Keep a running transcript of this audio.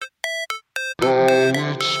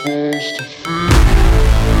it's supposed to feel.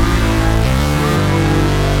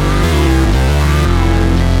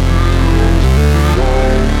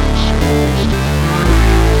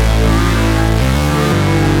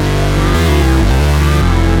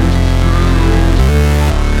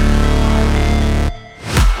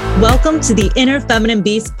 Welcome to the Inner Feminine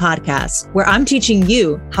Beast podcast, where I'm teaching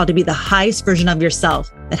you how to be the highest version of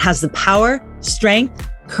yourself that has the power, strength,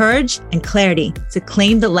 courage, and clarity to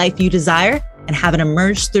claim the life you desire and have it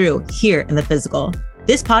emerge through here in the physical.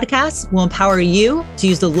 This podcast will empower you to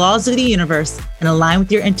use the laws of the universe and align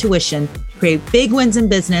with your intuition to create big wins in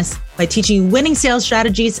business by teaching you winning sales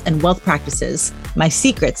strategies and wealth practices, my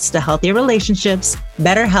secrets to healthier relationships,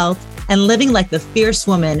 better health, and living like the fierce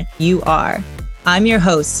woman you are. I'm your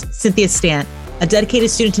host, Cynthia Stant, a dedicated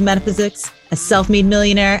student to metaphysics, a self-made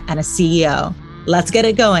millionaire, and a CEO. Let's get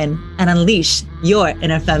it going and unleash your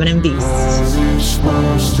inner feminine beast.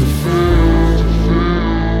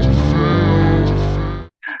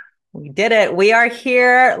 We did it. We are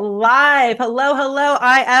here live. Hello,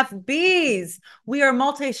 IFBs. We are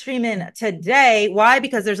multi-streaming today. Why?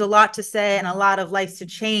 Because there's a lot to say and a lot of lives to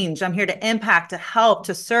change. I'm here to impact, to help,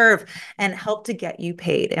 to serve, and help to get you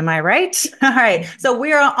paid. Am I right? All right. So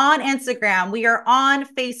we are on Instagram. We are on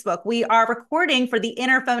Facebook. We are recording for the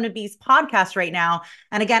Inner Feminine Beast podcast right now.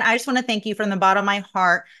 And again, I just want to thank you from the bottom of my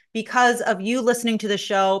heart because of you listening to the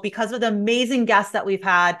show, because of the amazing guests that we've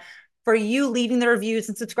had, for you leaving the reviews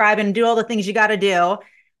and subscribing and do all the things you got to do.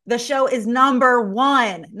 The show is number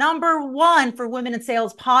one for women in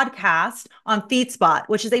sales podcast on FeedSpot,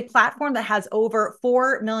 which is a platform that has over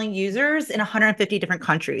 4 million users in 150 different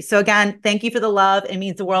countries. So again, thank you for the love. It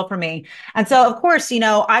means the world for me. And so of course,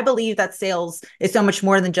 I believe that sales is so much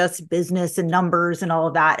more than just business and numbers and all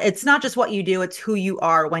of that. It's not just what you do, it's who you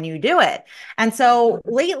are when you do it. And so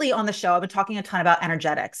lately on the show, I've been talking a ton about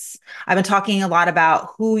energetics. I've been talking a lot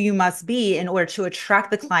about who you must be in order to attract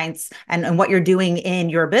the clients and what you're doing in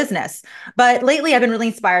your business. But lately, I've been really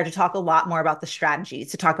inspired to talk a lot more about the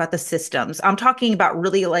strategies, to talk about the systems. I'm talking about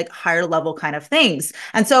really like higher level kind of things.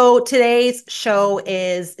 And so today's show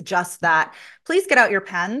is just that. Please get out your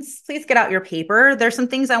pens. Please get out your paper. There's some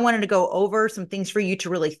things I wanted to go over, some things for you to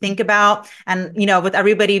really think about. And, with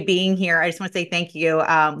everybody being here, I just want to say thank you.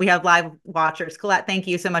 We have live watchers. Colette, thank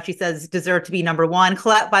you so much. She says, deserve to be number one.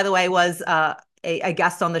 Colette, by the way, was a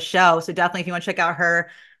guest on the show. So definitely if you want to check out her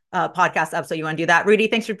podcast episode, you want to do that. Rudy,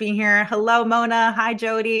 thanks for being here. Hello, Mona. Hi,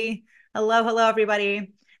 Jody. Hello,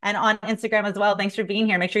 everybody. And on Instagram as well. Thanks for being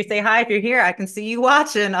here. Make sure you say hi if you're here. I can see you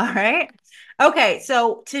watching. All right. Okay.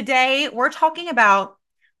 So today we're talking about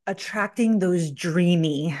attracting those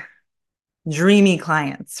dreamy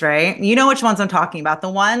clients, right? You know which ones I'm talking about. The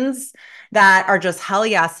ones that are just hell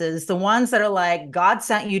yeses, the ones that are like, God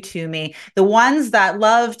sent you to me, the ones that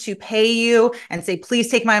love to pay you and say, please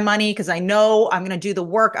take my money because I know I'm going to do the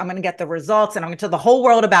work, I'm going to get the results, and I'm going to tell the whole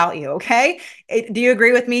world about you, okay? Do you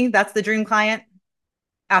agree with me? That's the dream client?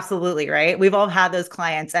 Absolutely, right? We've all had those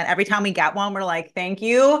clients, and every time we get one, we're like, thank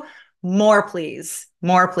you, more please,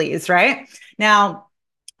 right? Now,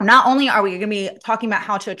 not only are we going to be talking about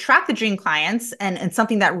how to attract the dream clients and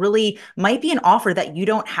something that really might be an offer that you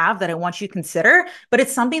don't have that I want you to consider, but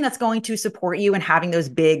it's something that's going to support you in having those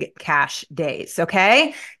big cash days,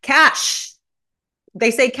 okay? Cash. They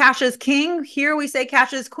say cash is king. Here we say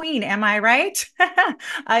cash is queen. Am I right?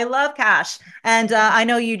 I love cash. And I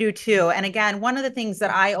know you do too. And again, one of the things that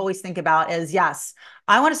I always think about is, yes,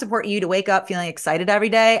 I want to support you to wake up feeling excited every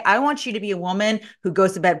day. I want you to be a woman who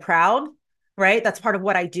goes to bed proud. Right? That's part of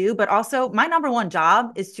what I do. But also my number one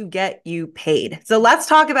job is to get you paid. So let's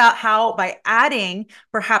talk about how by adding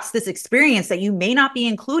perhaps this experience that you may not be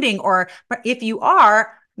including, or if you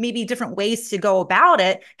are, maybe different ways to go about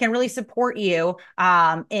it can really support you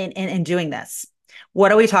in doing this.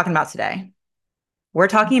 What are we talking about today? We're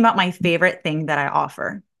talking about my favorite thing that I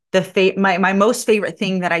offer, my most favorite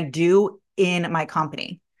thing that I do in my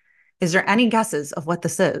company. Is there any guesses of what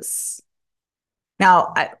this is?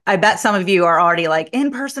 Now, I bet some of you are already like,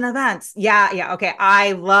 in-person events. Yeah. Okay.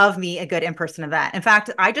 I love me a good in-person event. In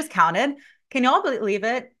fact, I just counted. Can y'all believe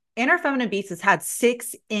it? Inner Feminine Beast has had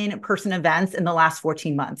 6 in-person events in the last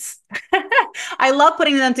 14 months. I love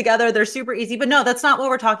putting them together. They're super easy. But no, that's not what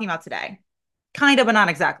we're talking about today. Kind of, but not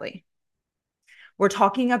exactly. We're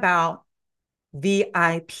talking about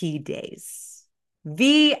VIP days.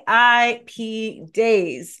 VIP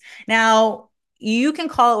days. Now, you can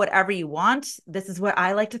call it whatever you want. This is what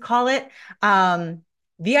I like to call it.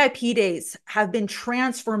 VIP days have been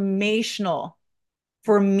transformational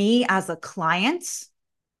for me as a client,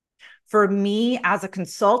 for me as a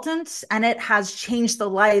consultant, and it has changed the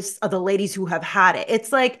lives of the ladies who have had it.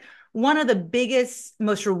 It's like one of the biggest,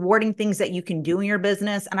 most rewarding things that you can do in your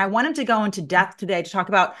business. And I wanted to go into depth today to talk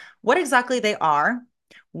about what exactly they are,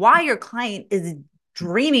 why your client is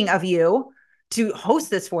dreaming of you to host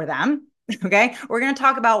this for them. Okay. We're going to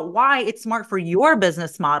talk about why it's smart for your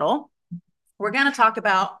business model. We're going to talk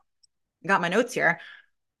about, got my notes here.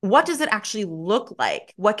 What does it actually look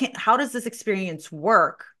like? How does this experience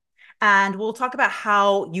work? And we'll talk about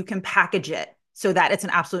how you can package it so that it's an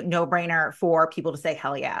absolute no-brainer for people to say,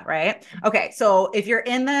 hell yeah, right? Okay, so if you're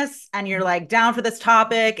in this and you're like down for this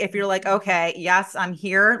topic, if you're like, okay, yes, I'm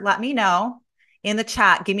here, let me know in the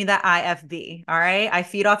chat. Give me that IFB, all right? I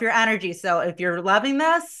feed off your energy. So if you're loving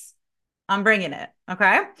this, I'm bringing it,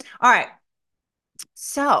 okay? All right,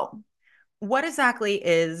 so what exactly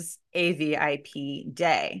is a VIP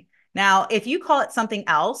day? Now, if you call it something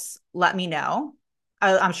else, let me know.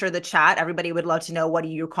 I'm sure the chat, everybody would love to know, what are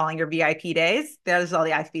you calling your VIP days? There's all the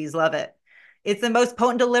IFBs, love it. It's the most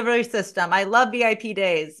potent delivery system. I love VIP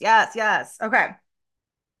days. Yes, yes. Okay.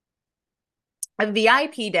 A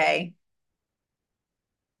VIP day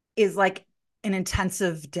is like an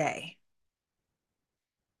intensive day.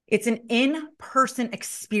 It's an in-person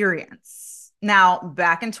experience. Now,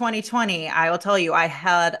 back in 2020, I will tell you, I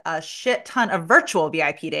had a shit ton of virtual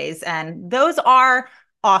VIP days, and those are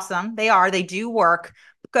awesome. They do work.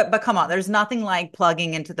 But come on, there's nothing like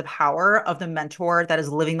plugging into the power of the mentor that is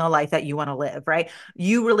living the life that you want to live, right?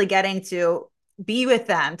 You really getting to be with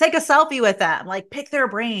them, take a selfie with them, like pick their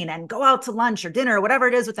brain and go out to lunch or dinner or whatever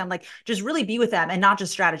it is with them, like just really be with them and not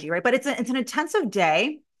just strategy, right? But it's an intensive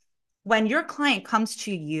day when your client comes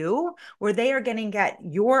to you where they are going to get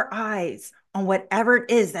your eyes on whatever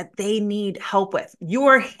it is that they need help with,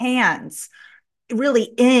 your hands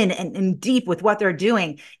really in and deep with what they're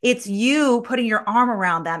doing. It's you putting your arm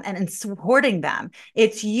around them and supporting them.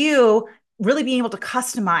 It's you really being able to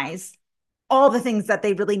customize all the things that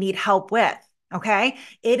they really need help with. Okay.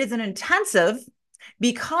 It is an intensive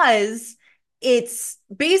because it's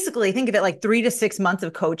basically, think of it like 3 to 6 months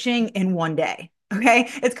of coaching in one day. Okay.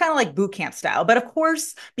 It's kind of like boot camp style. But of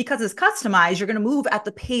course, because it's customized, you're going to move at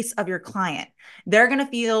the pace of your client. They're going to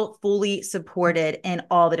feel fully supported in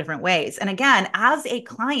all the different ways. And again, as a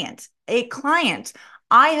client,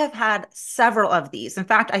 I have had several of these. In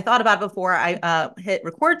fact, I thought about it before I hit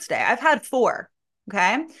record today. I've had four.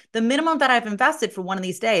 Okay. The minimum that I've invested for one of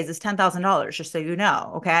these days is $10,000, just so you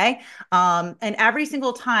know. Okay. And every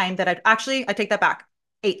single time that I take that back,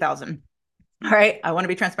 8,000. All right. I want to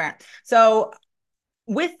be transparent. So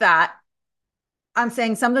with that, I'm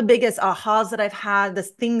saying some of the biggest ahas that I've had, the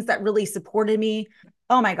things that really supported me.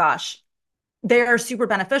 Oh my gosh, they're super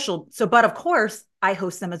beneficial. So, but of course, I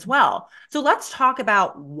host them as well. So let's talk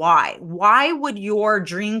about why. Why would your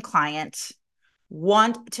dream client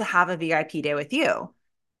want to have a VIP day with you?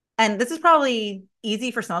 And this is probably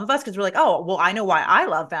easy for some of us because we're like, oh, well, I know why I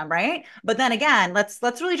love them, right? But then again, let's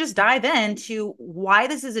really just dive into why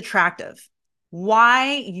this is attractive.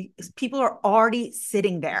 People are already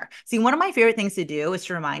sitting there. See, one of my favorite things to do is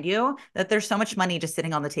to remind you that there's so much money just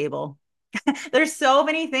sitting on the table. There's so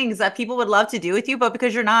many things that people would love to do with you, but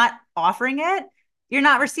because you're not offering it, you're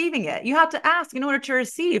not receiving it. You have to ask in order to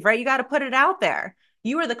receive, right? You got to put it out there.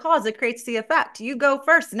 You are the cause that creates the effect. You go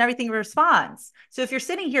first and everything responds. So if you're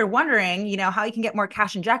sitting here wondering, how you can get more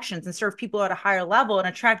cash injections and serve people at a higher level and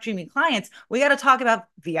attract dreamy clients, we got to talk about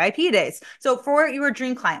VIP days. So for your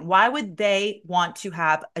dream client, why would they want to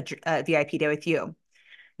have a VIP day with you?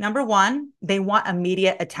 Number one, they want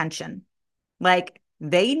immediate attention. Like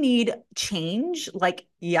they need change like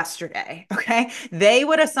yesterday. Okay. They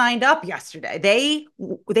would have signed up yesterday.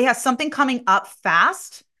 They have something coming up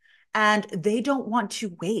fast and they don't want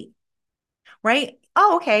to wait. Right.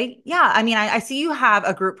 Oh, okay. Yeah. I mean, I see you have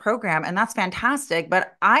a group program and that's fantastic,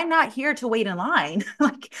 but I'm not here to wait in line.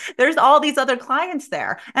 Like there's all these other clients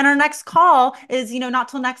there. And our next call is, not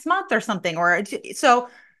till next month or something. Or so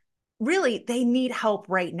really they need help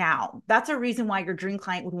right now. That's a reason why your dream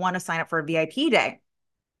client would want to sign up for a VIP day.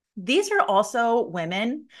 These are also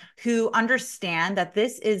women who understand that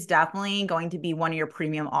this is definitely going to be one of your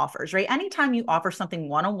premium offers, right? Anytime you offer something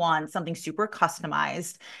one-on-one, something super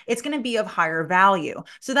customized, it's going to be of higher value.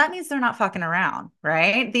 So that means they're not fucking around,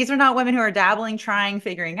 right? These are not women who are dabbling, trying,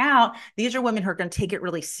 figuring out. These are women who are going to take it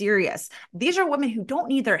really serious. These are women who don't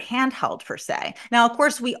need their hand held per se. Now, of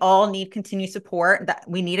course, we all need continued support, that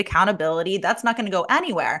we need accountability. That's not going to go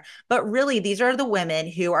anywhere. But really, these are the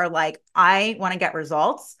women who are like, I want to get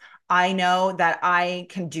results. I know that I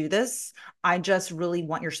can do this. I just really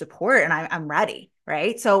want your support and I'm ready.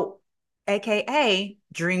 Right. So AKA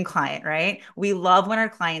dream client, right? We love when our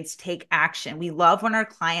clients take action. We love when our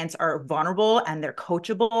clients are vulnerable and they're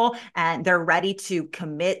coachable and they're ready to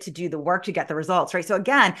commit to do the work to get the results, right? So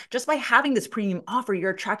again, just by having this premium offer,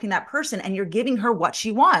 you're attracting that person and you're giving her what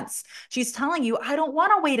she wants. She's telling you, I don't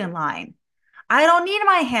want to wait in line. I don't need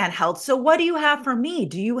my hand held. So what do you have for me?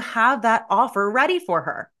 Do you have that offer ready for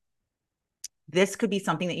her? This could be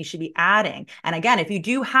something that you should be adding. And again, if you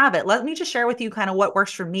do have it, let me just share with you kind of what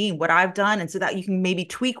works for me, what I've done, and so that you can maybe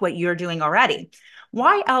tweak what you're doing already.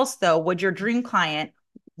 Why else, though, would your dream client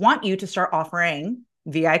want you to start offering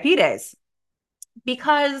VIP days?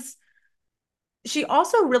 Because she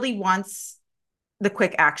also really wants the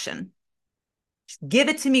quick action. Give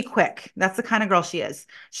it to me quick. That's the kind of girl she is.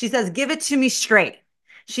 She says, give it to me straight.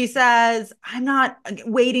 She says, I'm not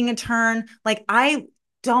waiting a turn. Like, I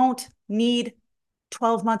don't need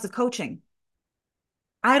 12 months of coaching.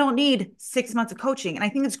 I don't need 6 months of coaching. And I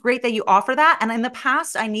think it's great that you offer that. And in the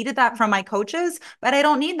past, I needed that from my coaches, but I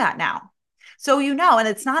don't need that now. So, and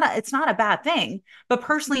it's not a bad thing. But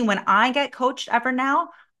personally, when I get coached ever now,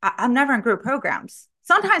 I'm never in group programs.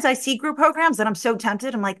 Sometimes I see group programs and I'm so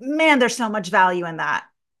tempted. I'm like, man, there's so much value in that.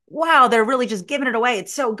 Wow, they're really just giving it away.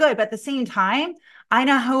 It's so good. But at the same time, I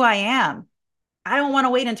know who I am. I don't want to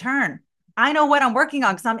wait and turn. I know what I'm working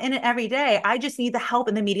on because I'm in it every day. I just need the help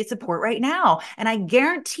and the immediate support right now. And I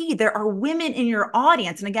guarantee there are women in your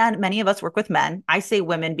audience. And again, many of us work with men. I say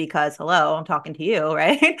women because, hello, I'm talking to you,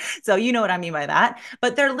 right? So you know what I mean by that.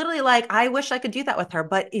 But they're literally like, I wish I could do that with her.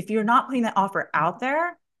 But if you're not putting that offer out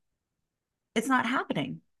there, it's not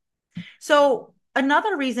happening. So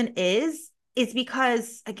another reason is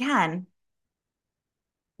because, again,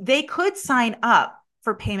 they could sign up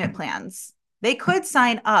for payment plans. They could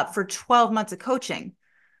sign up for 12 months of coaching,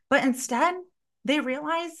 but instead they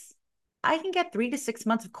realize I can get 3 to 6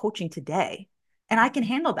 months of coaching today and I can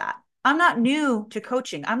handle that. I'm not new to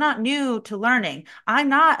coaching. I'm not new to learning. I'm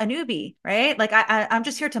not a newbie, right? Like I'm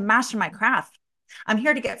just here to master my craft. I'm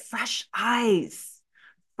here to get fresh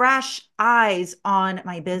eyes on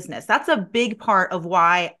my business. That's a big part of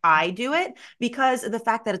why I do it because of the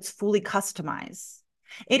fact that it's fully customized.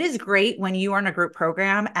 It is great when you are in a group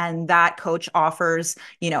program and that coach offers,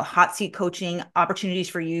 hot seat coaching opportunities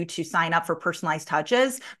for you to sign up for personalized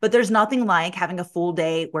touches, but there's nothing like having a full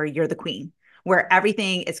day where you're the queen, where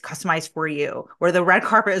everything is customized for you, where the red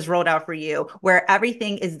carpet is rolled out for you, where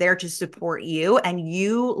everything is there to support you and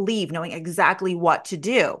you leave knowing exactly what to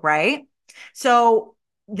do, right? So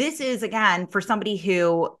this is, again, for somebody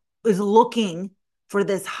who is looking for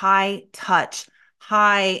this high touch,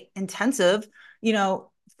 high intensive,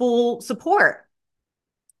 full support.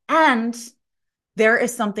 And there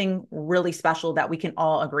is something really special that we can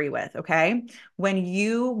all agree with. Okay. When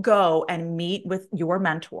you go and meet with your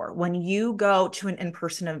mentor, when you go to an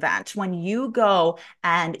in-person event, when you go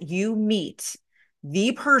and you meet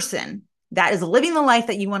the person that is living the life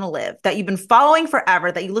that you want to live, that you've been following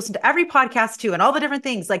forever, that you listen to every podcast to and all the different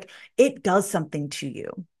things, like it does something to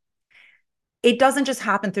you. It doesn't just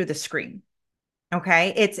happen through the screen.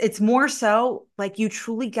 Okay. It's more so like you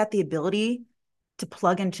truly get the ability to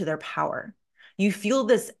plug into their power. You feel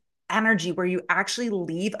this energy where you actually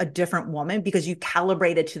leave a different woman because you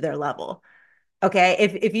calibrated to their level. Okay.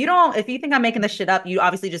 If you think I'm making this shit up, you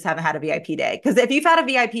obviously just haven't had a VIP day. Because if you've had a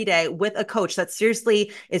VIP day with a coach that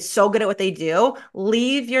seriously is so good at what they do,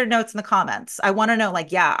 leave your notes in the comments. I want to know,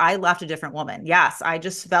 like, yeah, I left a different woman. Yes, I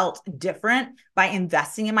just felt different by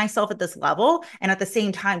investing in myself at this level. And at the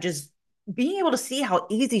same time, just being able to see how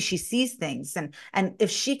easy she sees things. And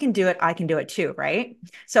if she can do it, I can do it too, right?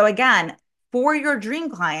 So again, for your dream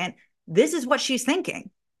client, this is what she's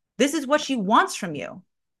thinking. This is what she wants from you.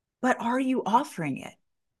 But are you offering it?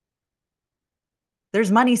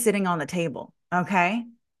 There's money sitting on the table. Okay.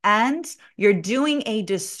 And you're doing a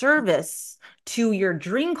disservice to your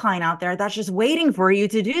dream client out there that's just waiting for you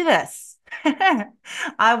to do this.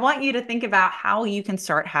 I want you to think about how you can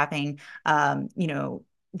start having,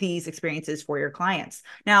 these experiences for your clients.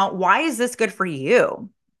 Now, why is this good for you?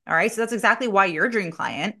 All right. So that's exactly why your dream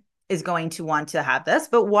client is going to want to have this.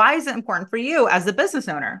 But why is it important for you as a business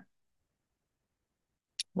owner?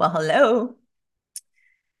 Well, hello.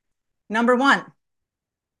 Number one,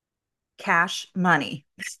 cash money.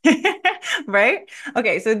 Right?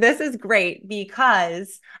 Okay, so this is great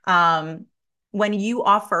because when you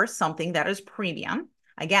offer something that is premium,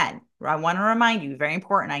 again, I want to remind you, very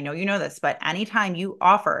important. I know you know this, but anytime you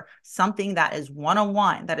offer something that is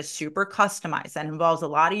one-on-one, that is super customized, that involves a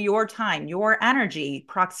lot of your time, your energy,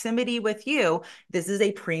 proximity with you, this is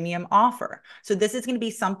a premium offer. So this is going to be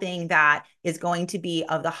something that is going to be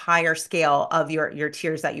of the higher scale of your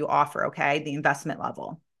tiers that you offer, okay? The investment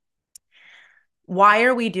level. Why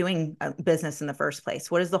are we doing business in the first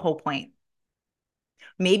place? What is the whole point?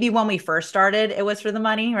 Maybe when we first started, it was for the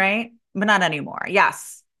money, right? But not anymore.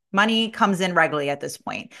 Yes, money comes in regularly at this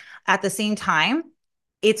point. At the same time,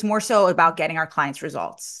 it's more so about getting our clients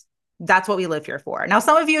results. That's what we live here for. Now,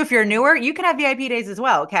 some of you, if you're newer, you can have VIP days as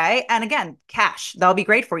well. Okay. And again, cash, that'll be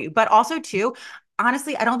great for you. But also, too,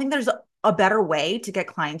 honestly, I don't think there's a better way to get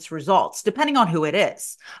clients results, depending on who it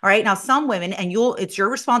is. All right. Now, some women, and it's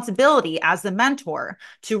your responsibility as the mentor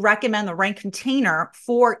to recommend the right container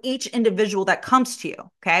for each individual that comes to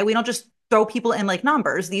you. Okay. We don't just throw people in like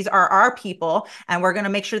numbers. These are our people, and we're going to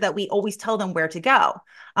make sure that we always tell them where to go.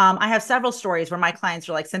 I have several stories where my clients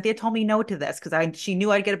are like, Cynthia told me no to this because she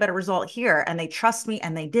knew I'd get a better result here, and they trust me,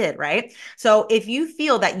 and they did, right? So if you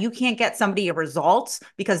feel that you can't get somebody a result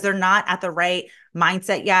because they're not at the right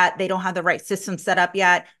mindset yet, they don't have the right system set up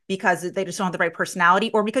yet, because they just don't have the right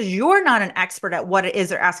personality, or because you're not an expert at what it is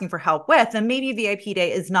they're asking for help with, then maybe VIP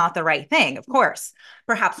day is not the right thing. Of course,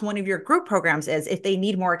 perhaps one of your group programs is, if they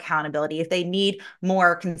need more accountability, if they need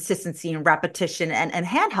more consistency and repetition and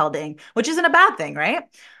handholding, which isn't a bad thing, right?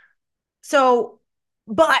 So,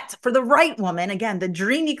 but for the right woman, again, the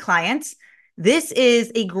dreamy client, this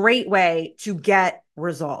is a great way to get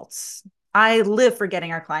results. I live for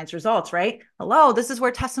getting our clients results, right? Hello, this is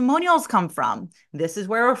where testimonials come from. This is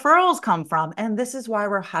where referrals come from. And this is why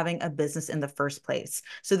we're having a business in the first place,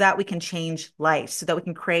 so that we can change lives, so that we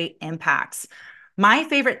can create impacts. My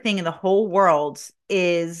favorite thing in the whole world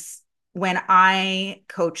is when I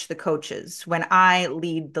coach the coaches, when I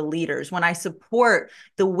lead the leaders, when I support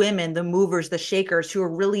the women, the movers, the shakers who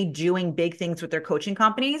are really doing big things with their coaching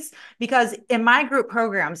companies. Because in my group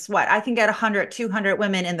programs, I can get 100, 200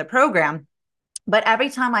 women in the program, but every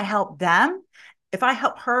time I help them, if I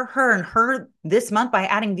help her, and her this month by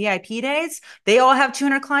adding VIP days, they all have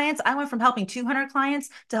 200 clients. I went from helping 200 clients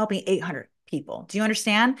to helping 800 people. Do you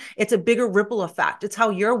understand? It's a bigger ripple effect. It's how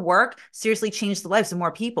your work seriously changed the lives of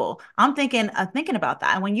more people. I'm thinking about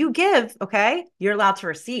that. And when you give, okay, you're allowed to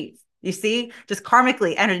receive. You see, just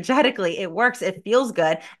karmically, energetically, it works. It feels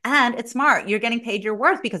good, and it's smart. You're getting paid your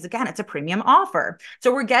worth because, again, it's a premium offer.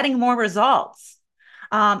 So we're getting more results.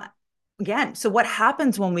 Um, Again, so what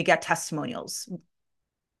happens when we get testimonials?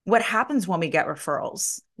 What happens when we get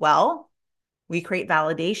referrals? Well, we create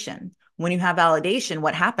validation. When you have validation,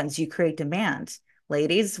 what happens? You create demand.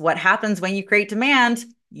 Ladies, what happens when you create demand?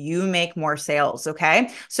 You make more sales.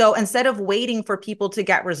 Okay. So instead of waiting for people to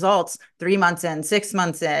get results 3 months in, 6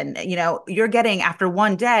 months in, you're getting, after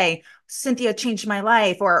one day, Cynthia changed my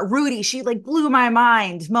life, or Rudy, she like blew my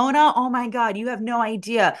mind. Mona, oh my God, you have no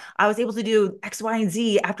idea. I was able to do X, Y, and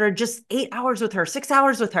Z after just 8 hours with her, 6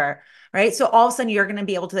 hours with her. Right. So all of a sudden, you're going to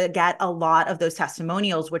be able to get a lot of those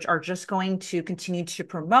testimonials, which are just going to continue to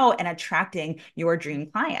promote and attracting your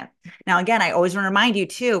dream client. Now, again, I always want to remind you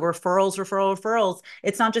too, referrals.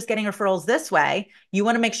 It's not just getting referrals this way. You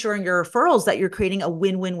want to make sure in your referrals that you're creating a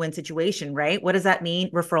win-win-win situation, right? What does that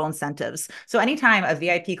mean? Referral incentives. So anytime a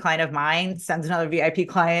VIP client of mine sends another VIP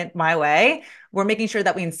client my way, we're making sure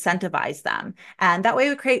that we incentivize them. And that way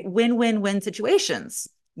we create win-win-win situations.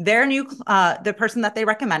 The person that they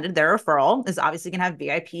recommended, their referral, is obviously going to have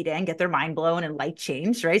VIP day and get their mind blown and life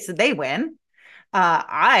changed, right? So they win.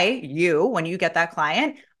 When you get that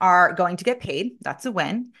client, are going to get paid. That's a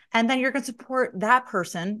win. And then you're going to support that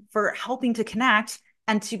person for helping to connect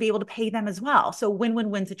and to be able to pay them as well. So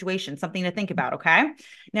win-win-win situation, something to think about. Okay.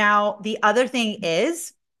 Now, the other thing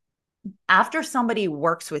is, after somebody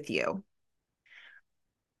works with you,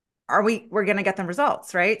 we're going to get them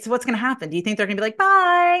results, right? So what's going to happen? Do you think they're going to be like,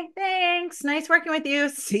 bye, thanks, nice working with you,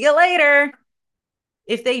 see you later?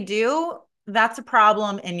 If they do, that's a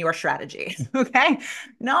problem in your strategy. Okay.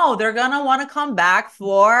 No, they're going to want to come back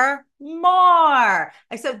for more.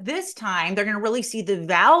 Except this time, they're going to really see the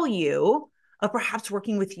value of perhaps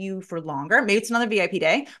working with you for longer. Maybe it's another VIP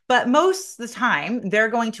day, but most of the time, they're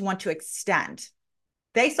going to want to extend.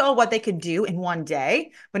 They saw what they could do in one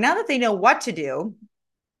day, but now that they know what to do,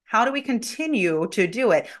 how do we continue to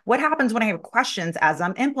do it? What happens when I have questions as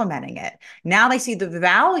I'm implementing it? Now they see the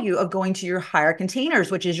value of going to your higher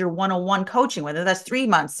containers, which is your one-on-one coaching, whether that's 3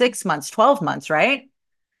 months, 6 months, 12 months, right?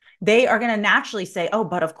 They are going to naturally say, oh,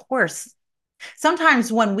 but of course.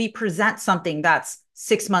 Sometimes when we present something that's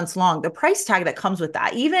 6 months long, the price tag that comes with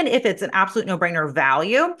that, even if it's an absolute no-brainer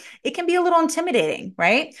value, it can be a little intimidating,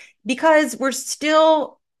 right? Because we're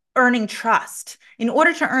still earning trust. In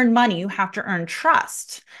order to earn money, you have to earn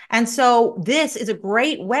trust. And so this is a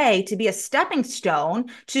great way to be a stepping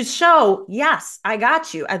stone to show, yes, I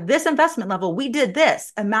got you. At this investment level, we did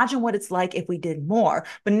this. Imagine what it's like if we did more.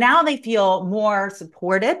 But now they feel more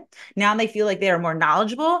supported. Now they feel like they are more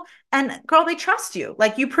knowledgeable. And girl, they trust you.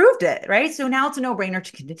 Like you proved it, right? So now it's a no-brainer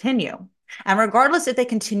to continue. And regardless if they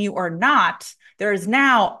continue or not, there is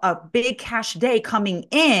now a big cash day coming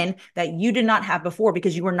in that you did not have before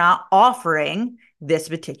because you were not offering this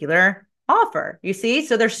particular offer. You see?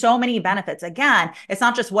 So there's so many benefits. Again, it's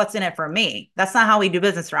not just what's in it for me. That's not how we do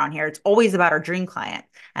business around here. It's always about our dream client.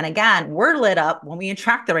 And again, we're lit up when we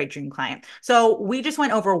attract the right dream client. So we just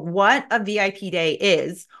went over what a VIP day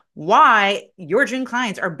is, why your dream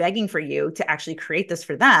clients are begging for you to actually create this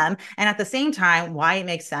for them. And at the same time, why it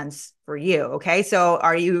makes sense for you. Okay. So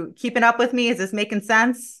are you keeping up with me? Is this making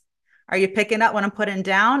sense? Are you picking up what I'm putting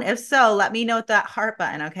down? If so, let me know with that heart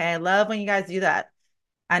button. Okay. I love when you guys do that.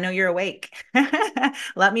 I know you're awake.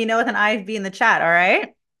 Let me know with an IFB in the chat. All right.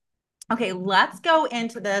 Okay. Let's go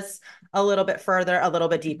into this a little bit further, a little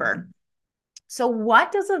bit deeper. So,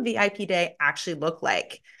 what does a VIP day actually look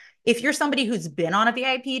like? If you're somebody who's been on a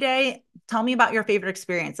VIP day, tell me about your favorite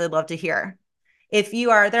experience. I'd love to hear. If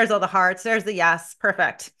you are, there's all the hearts, there's the yes,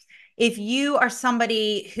 perfect. If you are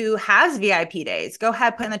somebody who has VIP days, go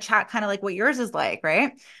ahead, put in the chat kind of like what yours is like,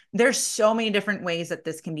 right? There's so many different ways that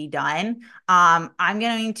this can be done. I'm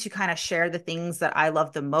going to kind of share the things that I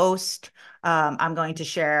love the most. I'm going to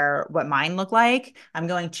share what mine look like. I'm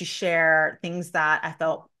going to share things that I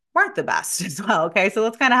felt weren't the best as well. Okay. So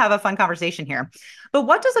let's kind of have a fun conversation here. But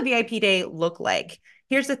what does a VIP day look like?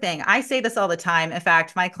 Here's the thing. I say this all the time. In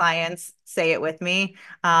fact, my clients say it with me.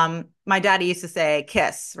 My daddy used to say,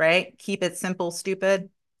 kiss, right? Keep it simple, stupid.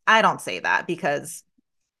 I don't say that because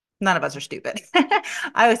none of us are stupid. I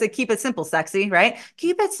always say, keep it simple, sexy, right?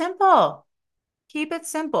 Keep it simple. Keep it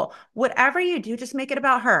simple. Whatever you do, just make it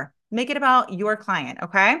about her. Make it about your client.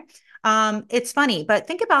 Okay. It's funny, but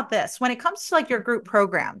think about this when it comes to like your group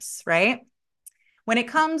programs, right? When it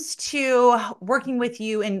comes to working with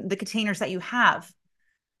you in the containers that you have,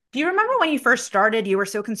 do you remember when you first started, you were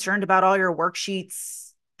so concerned about all your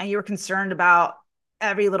worksheets and you were concerned about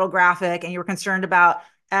every little graphic and you were concerned about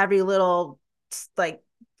every little like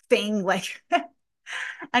thing like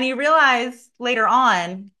and you realize later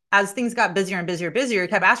on, as things got busier and busier and busier, you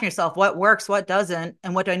kept asking yourself, what works, what doesn't,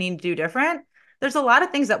 and what do I need to do different? There's a lot of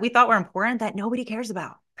things that we thought were important that nobody cares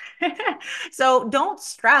about. So don't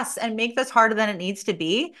stress and make this harder than it needs to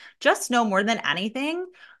be. Just know more than anything,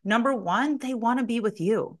 number one, they want to be with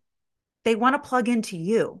you. They want to plug into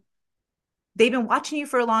you. They've been watching you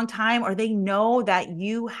for a long time, or they know that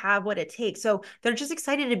you have what it takes. So they're just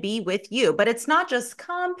excited to be with you. But it's not just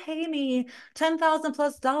come pay me 10,000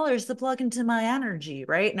 plus dollars to plug into my energy,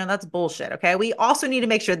 right? No, that's bullshit. Okay. We also need to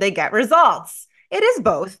make sure they get results. It is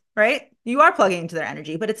both, right? You are plugging into their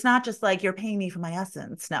energy, but it's not just like you're paying me for my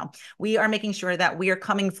essence. No, we are making sure that we are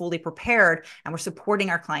coming fully prepared and we're supporting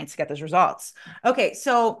our clients to get those results. Okay.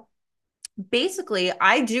 So basically,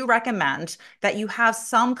 I do recommend that you have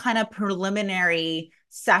some kind of preliminary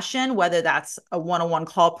session, whether that's a one-on-one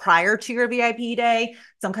call prior to your VIP day,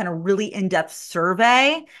 some kind of really in-depth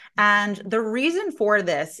survey. And the reason for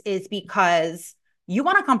this is because you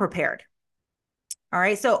want to come prepared. All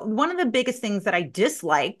right. So one of the biggest things that I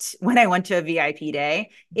disliked when I went to a VIP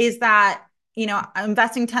day is that, I'm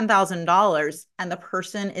investing $10,000 and the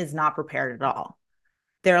person is not prepared at all.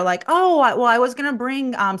 They're like, oh, well, I was going to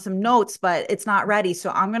bring some notes, but it's not ready.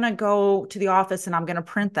 So I'm going to go to the office and I'm going to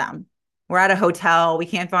print them. We're at a hotel. We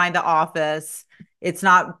can't find the office. It's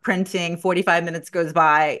not printing. 45 minutes goes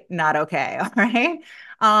by. Not okay. All right.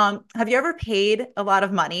 Have you ever paid a lot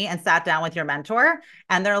of money and sat down with your mentor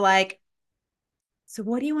and they're like, so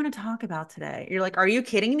what do you want to talk about today? You're like, are you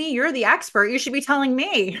kidding me? You're the expert. You should be telling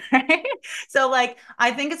me, right? So like,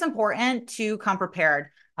 I think it's important to come prepared.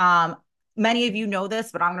 Many of you know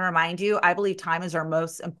this, but I'm going to remind you, I believe time is our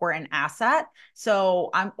most important asset. So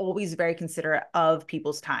I'm always very considerate of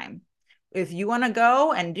people's time. If you want to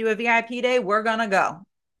go and do a VIP day, we're going to go.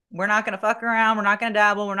 We're not going to fuck around. We're not going to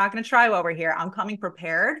dabble. We're not going to try while we're here. I'm coming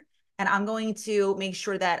prepared and I'm going to make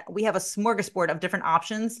sure that we have a smorgasbord of different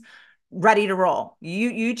options ready to roll.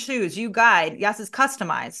 You choose, you guide. Yes, it's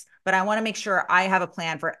customized, but I want to make sure I have a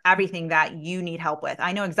plan for everything that you need help with.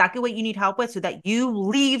 I know exactly what you need help with so that you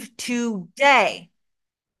leave today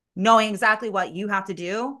knowing exactly what you have to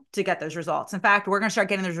do to get those results. In fact, we're going to start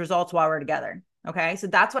getting those results while we're together. Okay. So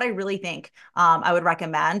that's what I really think I would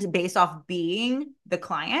recommend based off being the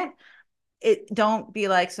client. Don't be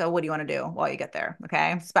like, so what do you want to do while you get there?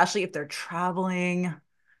 Okay. Especially if they're traveling.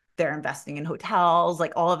 they're investing in hotels,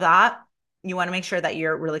 like all of that. You want to make sure that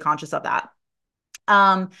you're really conscious of that.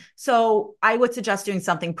 So I would suggest doing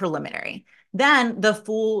something preliminary. Then the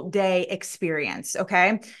full day experience.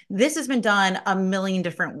 Okay. This has been done a million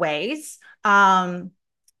different ways. The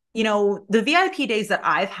VIP days that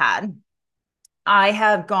I've had, I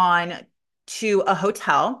have gone to a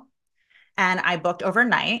hotel and I booked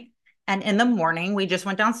overnight. And in the morning, we just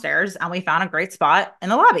went downstairs and we found a great spot in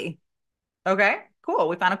the lobby. Okay, cool.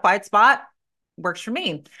 We found a quiet spot. Works for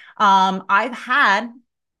me. I've had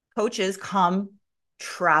coaches come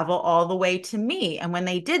travel all the way to me. And when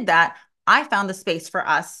they did that, I found the space for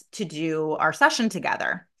us to do our session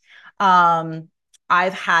together. Um,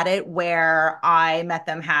 I've had it where I met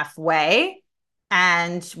them halfway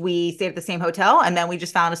and we stayed at the same hotel and then we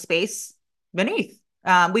just found a space beneath.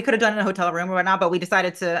 We could have done it in a hotel room or whatnot, but we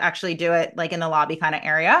decided to actually do it like in the lobby kind of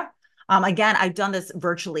area. Again, I've done this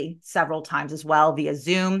virtually several times as well via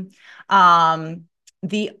Zoom.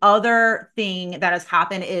 The other thing that has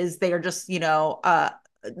happened is they are just,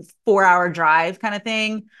 4 hour drive kind of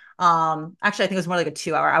thing. Actually, I think it was more like a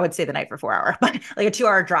 2 hour. I would say the night for 4 hour, but like a 2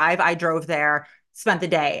 hour drive. I drove there, spent the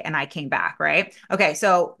day, and I came back. Right. Okay.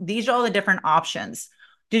 So these are all the different options.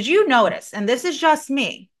 Did you notice? And this is just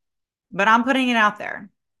me, but I'm putting it out there.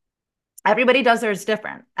 Everybody does theirs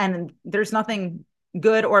different, and there's nothing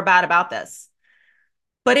good or bad about this.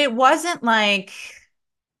 But it wasn't like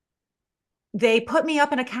they put me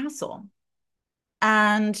up in a castle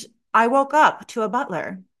and I woke up to a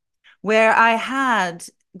butler where I had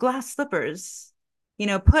glass slippers,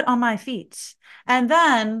 put on my feet. And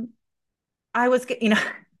then I was,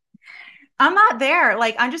 I'm not there.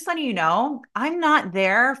 Like, I'm just letting you know, I'm not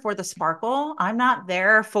there for the sparkle. I'm not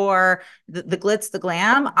there for the glitz, the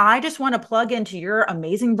glam. I just want to plug into your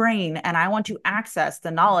amazing brain and I want to access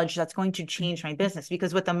the knowledge that's going to change my business.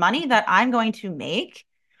 Because with the money that I'm going to make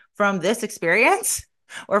from this experience,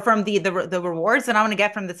 or from the rewards that I'm going to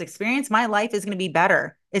get from this experience, my life is going to be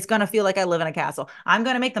better. It's going to feel like I live in a castle. I'm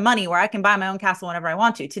going to make the money where I can buy my own castle whenever I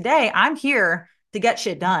want to. Today, I'm here to get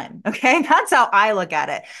shit done. Okay. That's how I look at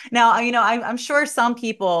it. Now, I'm sure some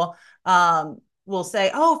people will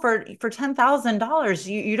say, oh, for $10,000,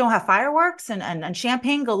 you don't have fireworks and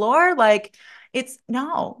champagne galore. Like it's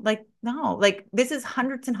no, like this is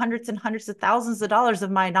hundreds and hundreds and hundreds of thousands of dollars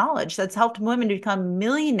of my knowledge that's helped women to become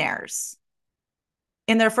millionaires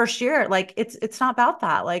in their first year. Like it's not about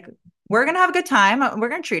that. Like we're gonna have a good time. We're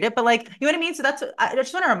gonna treat it, but like you know what I mean. So I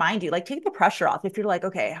just want to remind you, like take the pressure off. If you're like,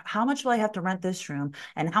 okay, how much will I have to rent this room,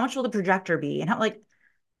 and how much will the projector be, and how like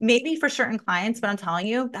maybe for certain clients, but I'm telling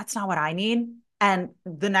you, that's not what I need. And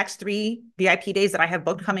the next 3 VIP days that I have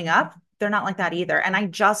booked coming up, they're not like that either. And I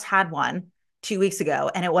just had one 2 weeks ago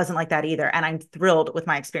and it wasn't like that either. And I'm thrilled with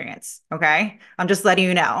my experience. Okay. I'm just letting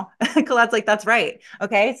you know. Colette's like, that's right.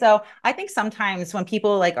 Okay. So I think sometimes when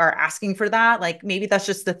people like are asking for that, like maybe that's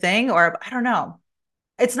just the thing, or I don't know.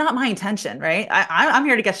 It's not my intention, right? I'm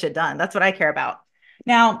here to get shit done. That's what I care about.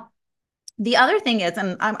 Now, the other thing is,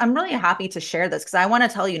 and I'm really happy to share this because I want to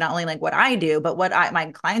tell you not only like what I do, but what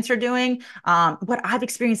my clients are doing, what I've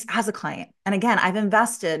experienced as a client. And again, I've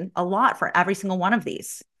invested a lot for every single one of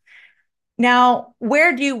these. Now,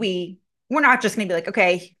 we're not just going to be like,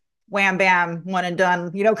 okay, wham, bam, one and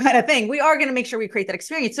done, kind of thing. We are going to make sure we create that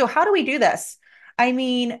experience. So how do we do this? I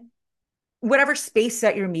mean, whatever space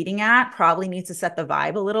that you're meeting at probably needs to set the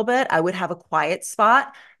vibe a little bit. I would have a quiet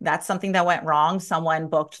spot. That's something that went wrong. Someone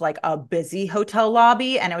booked like a busy hotel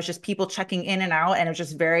lobby and it was just people checking in and out and it was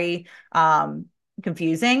just very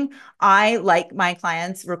confusing. I like my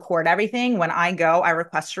clients record everything. When I go, I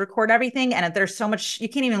request to record everything. And if there's so much, you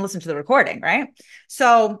can't even listen to the recording, right?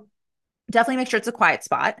 So definitely make sure it's a quiet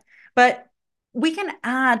spot. But we can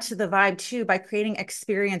add to the vibe too by creating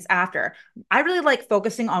experience after. I really like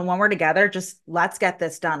focusing on when we're together, just let's get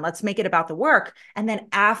this done. Let's make it about the work. And then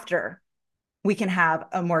after we can have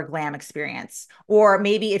a more glam experience. Or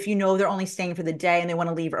maybe if they're only staying for the day and they want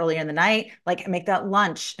to leave earlier in the night, like make that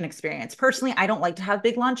lunch an experience. Personally, I don't like to have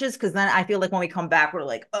big lunches because then I feel like when we come back, we're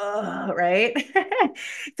like, oh, right.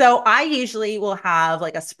 So I usually will have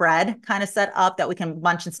like a spread kind of set up that we can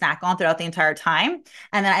lunch and snack on throughout the entire time.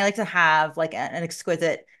 And then I like to have like an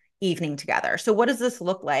exquisite evening together. So what does this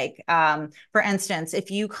look like? For instance,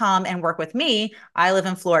 if you come and work with me, I live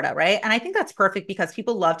in Florida, right? And I think that's perfect because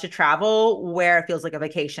people love to travel where it feels like a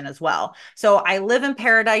vacation as well. So I live in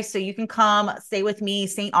Paradise, so you can come stay with me,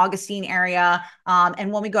 St. Augustine area.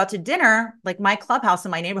 And when we go out to dinner, like my clubhouse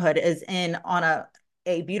in my neighborhood is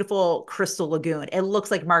a beautiful crystal lagoon. It looks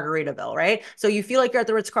like Margaritaville, right? So you feel like you're at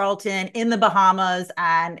the Ritz-Carlton in the Bahamas,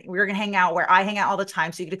 and we're going to hang out where I hang out all the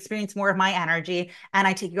time. So you could experience more of my energy. And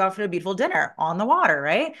I take you out for a beautiful dinner on the water,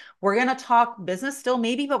 right? We're going to talk business still,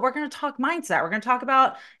 maybe, but we're going to talk mindset. We're going to talk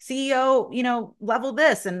about CEO, level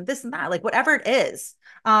this and that, like whatever it is.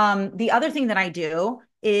 The other thing that I do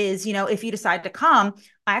is, if you decide to come,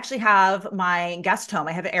 I actually have my guest home.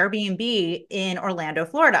 I have an Airbnb in Orlando,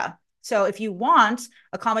 Florida. So if you want,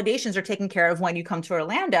 accommodations are taken care of when you come to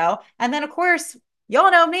Orlando. And then, of course, y'all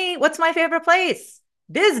know me. What's my favorite place?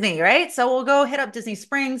 Disney, right? So we'll go hit up Disney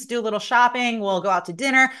Springs, do a little shopping. We'll go out to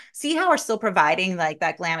dinner, see how we're still providing like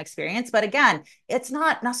that glam experience. But again, it's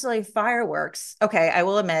not necessarily fireworks. Okay, I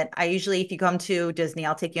will admit, I usually, if you come to Disney,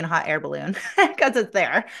 I'll take you in a hot air balloon because it's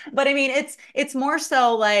there. But I mean, it's more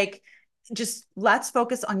so like just let's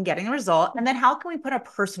focus on getting a result. And then how can we put a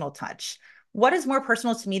personal touch? What is more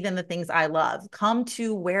personal to me than the things I love? Come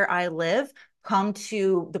to where I live, come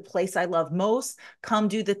to the place I love most, come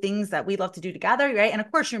do the things that we love to do together, right? And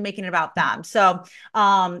of course, you're making it about them. So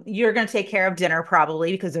you're going to take care of dinner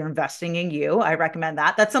probably because they're investing in you. I recommend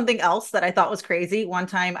that. That's something else that I thought was crazy. One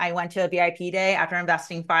time I went to a VIP day after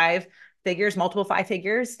investing multiple five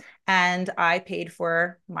figures, and I paid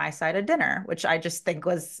for my side of dinner, which I just think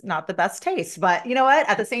was not the best taste. But you know what?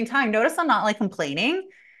 At the same time, notice I'm not like complaining.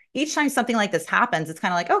 Each time something like this happens, it's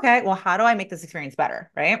kind of like, okay, well, how do I make this experience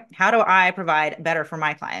better? Right? How do I provide better for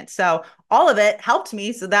my clients? So all of it helped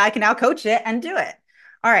me so that I can now coach it and do it.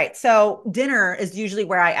 All right. So dinner is usually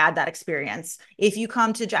where I add that experience. If you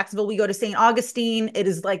come to Jacksonville, we go to St. Augustine. It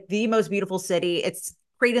is like the most beautiful city. It's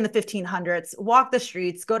great in the 1500s. Walk the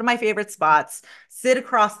streets, go to my favorite spots, sit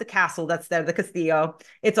across the castle that's there, the Castillo.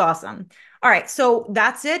 It's awesome. All right. So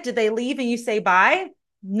that's it. Did they leave and you say bye?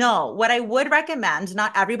 No. What I would recommend,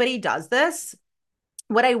 not everybody does this.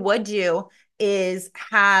 What I would do is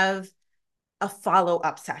have a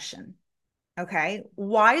follow-up session. Okay.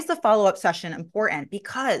 Why is the follow-up session important?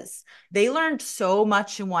 Because they learned so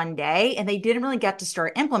much in one day and they didn't really get to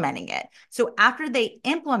start implementing it. So after they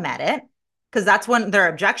implement it, because that's one of their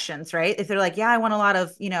objections, right? If they're like, yeah, I want a lot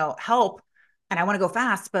of, help and I want to go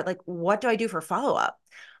fast, but like, what do I do for follow-up?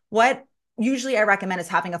 What usually I recommend is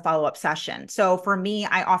having a follow-up session. So for me,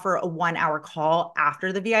 I offer a 1 hour call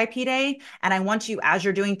after the VIP day. And I want you, as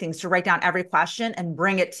you're doing things, to write down every question and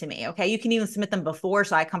bring it to me. Okay. You can even submit them before.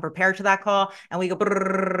 So I come prepared to that call and we go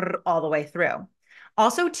all the way through.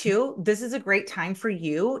 Also, too, this is a great time for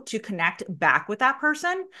you to connect back with that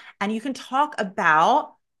person and you can talk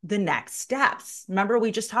about the next steps. Remember, we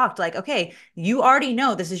just talked like, okay, you already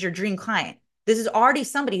know this is your dream client. This is already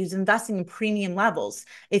somebody who's investing in premium levels.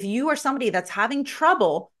 If you are somebody that's having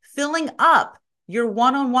trouble filling up your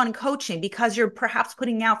one-on-one coaching because you're perhaps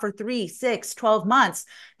putting out for 3, 6, 12 months,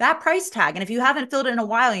 that price tag. And if you haven't filled it in a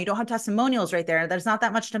while and you don't have testimonials right there, there's not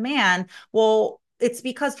that much demand. Well, it's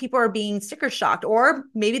because people are being sticker shocked, or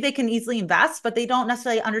maybe they can easily invest, but they don't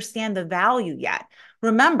necessarily understand the value yet.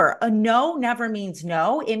 Remember, a no never means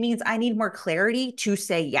no. It means I need more clarity to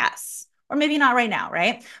say yes, or maybe not right now,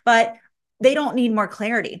 right? But they don't need more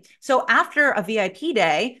clarity. So after a VIP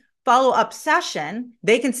day, follow-up session,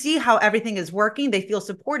 they can see how everything is working. They feel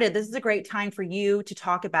supported. This is a great time for you to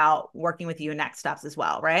talk about working with you next steps as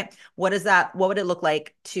well, right? What would it look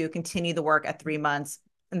like to continue the work at 3 months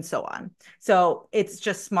and so on? So it's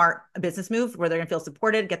just smart business move where they're going to feel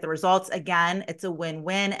supported, get the results. Again, it's a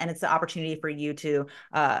win-win, and it's the opportunity for you to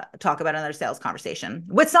talk about another sales conversation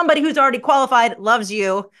with somebody who's already qualified, loves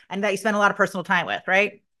you, and that you spend a lot of personal time with,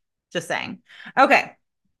 right? Just saying. Okay.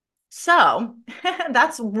 So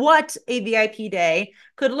that's what a VIP day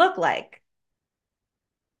could look like.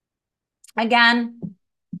 Again,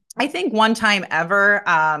 I think one time ever,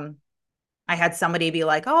 I had somebody be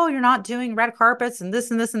like, oh, you're not doing red carpets and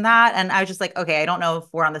this and this and that. And I was just like, okay, I don't know if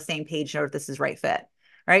we're on the same page or if this is right fit.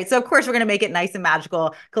 Right. So of course we're going to make it nice and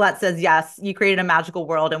magical. Colette says, yes, you created a magical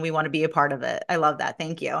world and we want to be a part of it. I love that.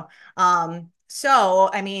 Thank you. So,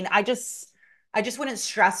 I mean, I just wouldn't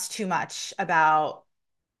stress too much about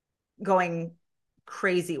going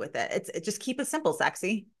crazy with it. It just keep it simple,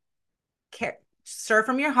 sexy. Serve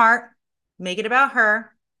from your heart, make it about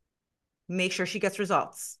her, make sure she gets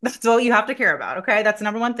results. That's all you have to care about. Okay. That's the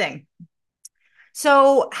number one thing.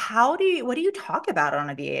 So what do you talk about on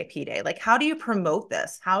a VIP day? Like, how do you promote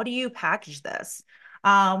this? How do you package this?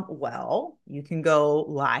 Well, you can go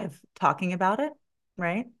live talking about it,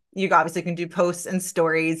 right? You obviously can do posts and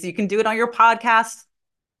stories. You can do it on your podcast,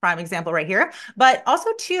 prime example right here. But also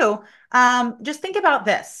too, just think about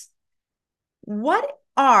this. What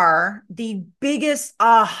are the biggest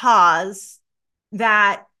ahas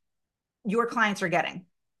that your clients are getting?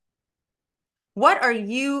 What are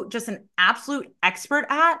you just an absolute expert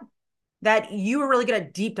at that you are really good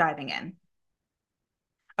at deep diving in?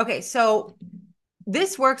 Okay, so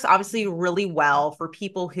this works obviously really well for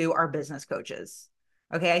people who are business coaches.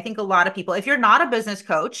 Okay, I think a lot of people, if you're not a business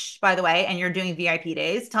coach, by the way, and you're doing VIP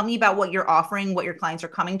days, tell me about what you're offering, what your clients are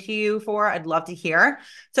coming to you for. I'd love to hear.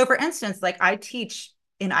 So, for instance, like I teach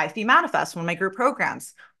in IFB Manifest, one of my group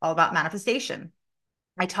programs, all about manifestation.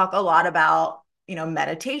 I talk a lot about,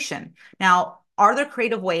 meditation. Now, are there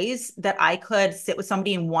creative ways that I could sit with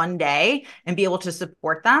somebody in one day and be able to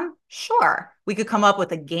support them? Sure. We could come up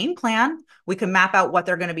with a game plan. We could map out what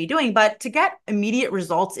they're going to be doing, but to get immediate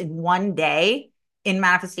results in one day in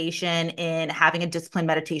manifestation, in having a disciplined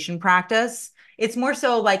meditation practice, it's more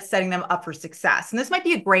so like setting them up for success. And this might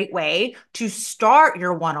be a great way to start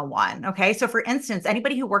your one on one. Okay. So, for instance,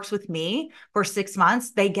 anybody who works with me for 6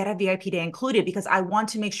 months, they get a VIP day included because I want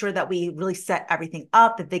to make sure that we really set everything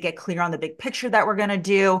up, that they get clear on the big picture that we're going to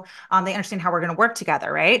do. They understand how we're going to work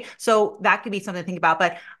together. Right. So, that could be something to think about.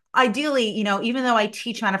 But ideally, even though I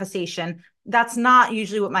teach manifestation, that's not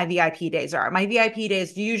usually what my VIP days are. My VIP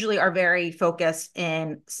days usually are very focused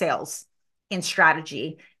in sales, in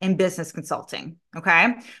strategy, in business consulting.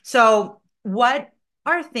 Okay. So, what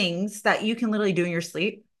are things that you can literally do in your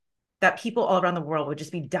sleep that people all around the world would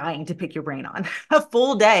just be dying to pick your brain on? A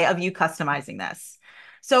full day of you customizing this?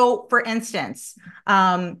 So, for instance,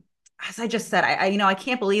 as I just said, I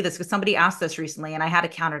can't believe this because somebody asked this recently and I had to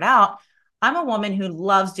count it out. I'm a woman who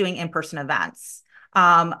loves doing in-person events.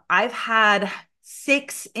 I've had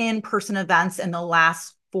 6 in-person events in the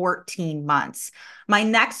last 14 months. My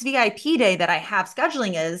next VIP day that I have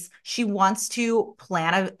scheduling is she wants to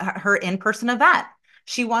plan her in-person event.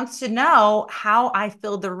 She wants to know how I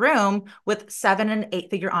filled the room with 7 and 8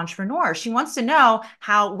 figure entrepreneurs. She wants to know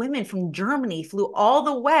how women from Germany flew all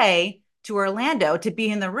the way to Orlando to be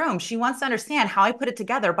in the room. She wants to understand how I put it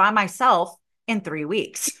together by myself in 3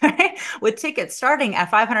 weeks, right? With tickets starting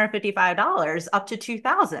at $555 up to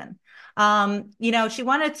 2000. She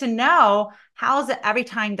wanted to know how is it every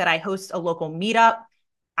time that I host a local meetup,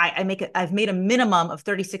 I've made a minimum of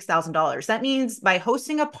 $36,000. That means by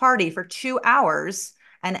hosting a party for 2 hours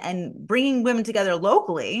and bringing women together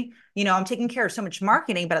locally, I'm taking care of so much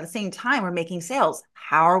marketing, but at the same time, we're making sales.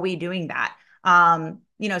 How are we doing that?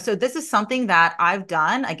 So this is something that I've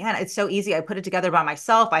done. Again, it's so easy. I put it together by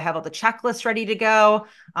myself. I have all the checklists ready to go.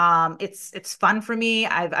 It's fun for me.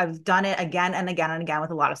 I've done it again and again and again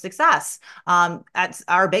with a lot of success. At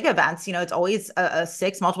our big events, it's always a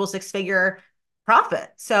multiple six figure profit.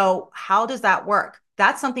 So how does that work?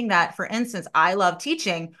 That's something that, for instance, I love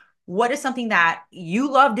teaching. What is something that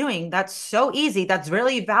you love doing that's so easy, that's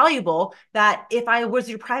really valuable, that if I was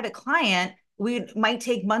your private client, we might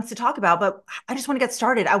take months to talk about, but I just want to get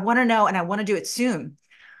started. I want to know and I want to do it soon.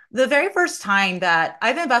 The very first time that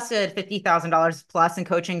I've invested $50,000 plus in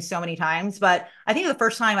coaching so many times, but I think the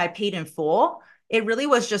first time I paid in full, it really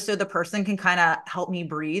was just so the person can kind of help me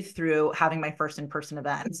breathe through having my first in-person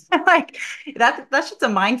event. Like that's just a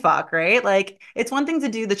mind fuck, right? Like it's one thing to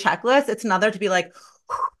do the checklist, it's another to be like,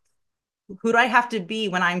 who do I have to be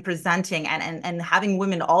when I'm presenting and having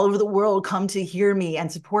women all over the world come to hear me and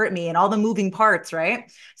support me and all the moving parts, right?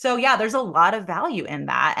 So yeah, there's a lot of value in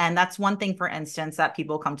that. And that's one thing, for instance, that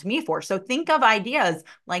people come to me for. So think of ideas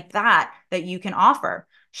like that you can offer.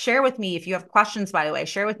 Share with me if you have questions, by the way,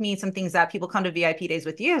 share with me some things that people come to VIP days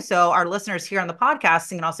with you. So our listeners here on the podcast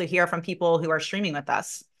can also hear from people who are streaming with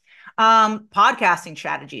us. Podcasting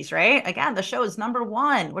strategies, right? Again, the show is number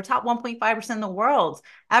one. We're top 1.5% in the world.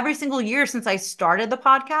 Every single year since I started the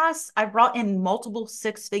podcast, I've brought in multiple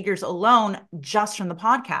six figures alone just from the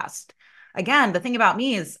podcast. Again, the thing about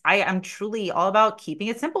me is I am truly all about keeping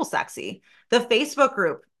it simple, sexy. The Facebook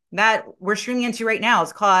group that we're streaming into right now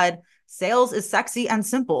is called Sales is Sexy and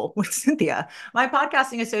Simple with Cynthia. My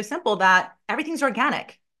podcasting is so simple that everything's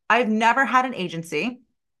organic. I've never had an agency.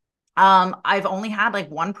 I've only had like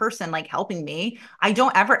one person like helping me. I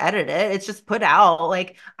don't ever edit it. It's just put out.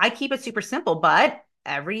 Like I keep it super simple, but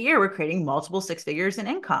every year we're creating multiple six figures in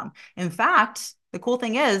income. In fact, the cool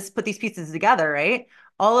thing is put these pieces together, right?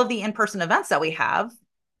 All of the in-person events that we have,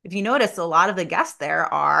 if you notice, a lot of the guests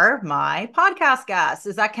there are my podcast guests.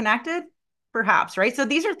 Is that connected? Perhaps, right? So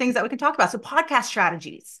these are things that we can talk about. So podcast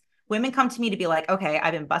strategies. Women come to me to be like, okay,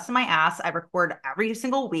 I've been busting my ass. I record every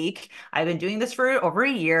single week. I've been doing this for over a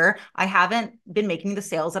year. I haven't been making the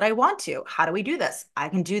sales that I want to. How do we do this? I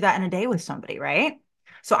can do that in a day with somebody, right?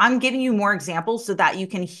 So I'm giving you more examples so that you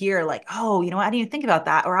can hear like, oh, I didn't even think about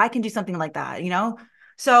that, or I can do something like that.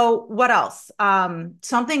 So what else?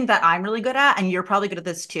 Something that I'm really good at, and you're probably good at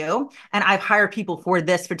this too, and I've hired people for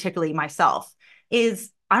this particularly myself,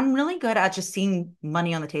 is I'm really good at just seeing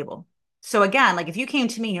money on the table. So again, like if you came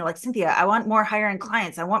to me and you're like, Cynthia, I want more higher end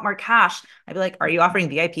clients, I want more cash. I'd be like, are you offering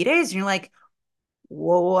VIP days? And you're like,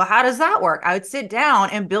 well, how does that work? I would sit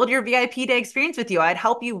down and build your VIP day experience with you. I'd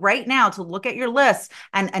help you right now to look at your list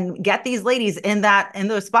and get these ladies in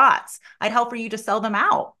those spots. I'd help for you to sell them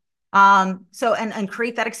out. So and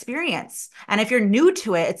create that experience. And if you're new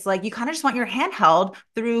to it, it's like you kind of just want your hand held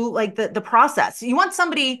through like the process. You want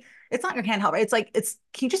somebody, it's not your hand held, right? It's like it's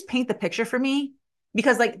can you just paint the picture for me?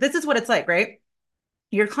 Because like this is what it's like, right?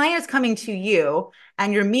 Your client is coming to you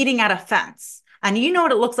and you're meeting at a fence and you know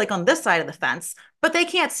what it looks like on this side of the fence, but they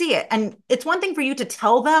can't see it. And it's one thing for you to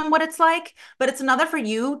tell them what it's like, but it's another for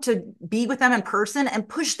you to be with them in person and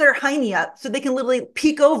push their hiney up so they can literally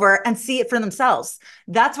peek over and see it for themselves.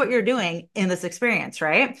 That's what you're doing in this experience,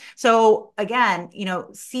 right? So again,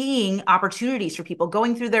 seeing opportunities for people,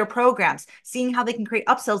 going through their programs, seeing how they can create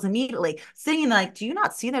upsells immediately, seeing like, do you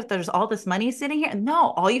not see that there's all this money sitting here?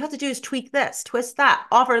 No, all you have to do is tweak this, twist that,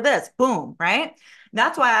 offer this, boom, right?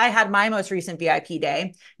 That's why I had my most recent VIP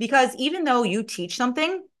day, because even though you teach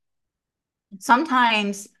something,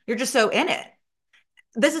 sometimes you're just so in it.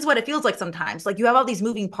 This is what it feels like sometimes. Like you have all these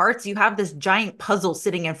moving parts, you have this giant puzzle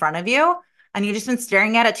sitting in front of you, and you've just been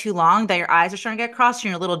staring at it too long that your eyes are starting to get crossed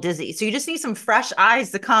and you're a little dizzy. So you just need some fresh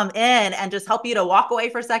eyes to come in and just help you to walk away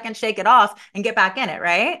for a second, shake it off, and get back in it,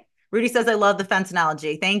 right? Rudy says, I love the fence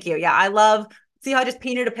analogy. Thank you. Yeah, I love, see how I just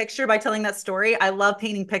painted a picture by telling that story? I love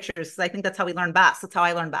painting pictures because I think that's how we learn best. That's how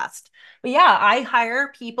I learn best. But yeah, I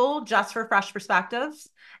hire people just for fresh perspectives.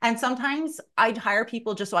 And sometimes I hire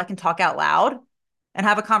people just so I can talk out loud and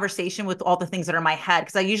have a conversation with all the things that are in my head,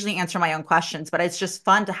 because I usually answer my own questions, but it's just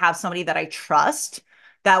fun to have somebody that I trust,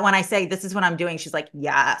 that when I say this is what I'm doing, she's like,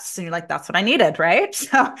 yes. And you're like, that's what I needed, right?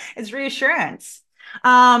 So it's reassurance.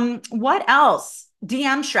 What else?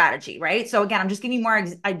 DM strategy, right? So again, I'm just giving you more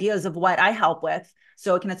ideas of what I help with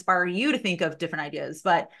so it can inspire you to think of different ideas.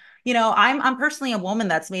 But I'm personally a woman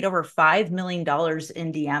that's made over $5 million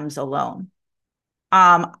in DMs alone.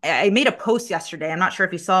 I made a post yesterday. I'm not sure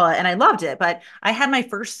if you saw it, and I loved it, but I had my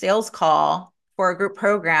first sales call for a group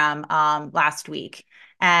program last week.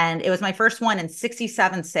 And it was my first one in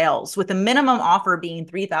 67 sales, with the minimum offer being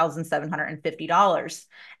 $3,750.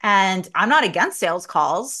 And I'm not against sales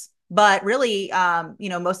calls, but really,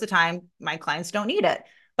 most of the time my clients don't need it.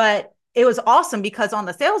 But it was awesome because on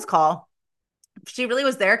the sales call, she really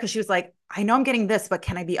was there because she was like, I know I'm getting this, but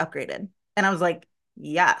can I be upgraded? And I was like,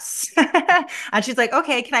 yes. And she's like,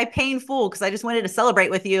 okay, can I pay in full? Because I just wanted to celebrate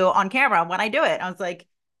with you on camera when I do it. I was like,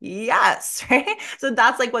 yes. Right. So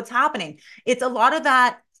that's like what's happening. It's a lot of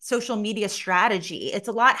that social media strategy. It's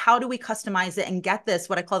a lot, how do we customize it and get this,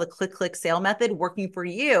 what I call the click sale method, working for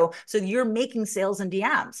you? So you're making sales in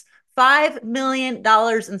DMs, $5 million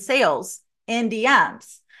in sales in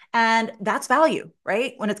DMs. And that's value,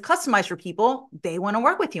 right? When it's customized for people, they want to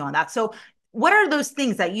work with you on that. So what are those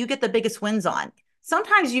things that you get the biggest wins on?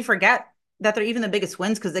 Sometimes you forget that they're even the biggest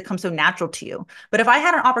wins because they come so natural to you. But if I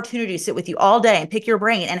had an opportunity to sit with you all day and pick your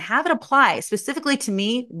brain and have it apply specifically to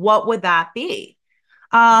me, what would that be?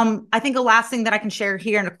 I think the last thing that I can share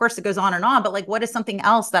here, and of course it goes on, but like, what is something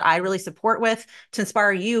else that I really support with to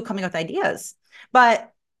inspire you coming up with ideas?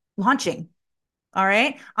 But launching. All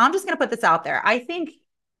right. I'm just going to put this out there. I think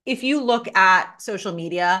if you look at social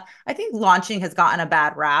media, I think launching has gotten a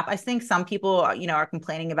bad rap. I think some people, are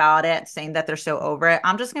complaining about it, saying that they're so over it.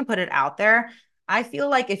 I'm just going to put it out there. I feel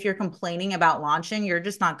like if you're complaining about launching, you're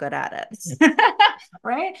just not good at it.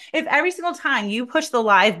 Right? If every single time you push the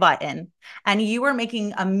live button and you are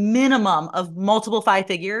making a minimum of multiple five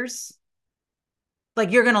figures,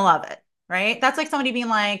 like you're going to love it. Right? That's like somebody being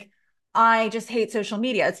like, I just hate social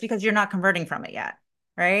media. It's because you're not converting from it yet.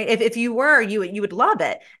 Right. If you were, you would love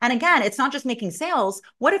it. And again, it's not just making sales.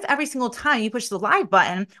 What if every single time you push the live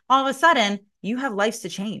button, all of a sudden you have lives to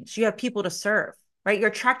change? You have people to serve, right? You're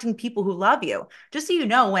attracting people who love you. Just so you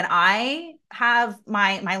know, when I have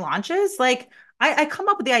my launches, like I come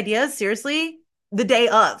up with the ideas seriously the day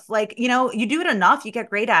of. Like, you do it enough, you get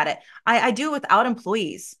great at it. I do it without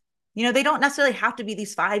employees. They don't necessarily have to be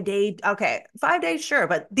these 5 day, okay, 5 days, sure,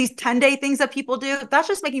 but these 10-day things that people do, that's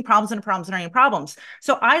just making problems and problems and problems.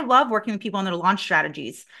 So I love working with people on their launch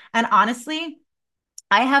strategies. And honestly,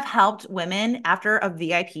 I have helped women after a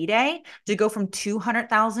VIP day to go from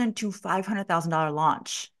 $200,000 to $500,000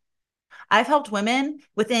 launch. I've helped women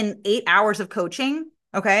within 8 hours of coaching,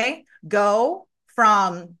 okay, go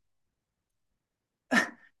from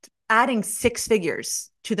adding six figures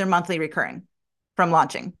to their monthly recurring from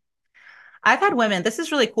launching. I've had women, this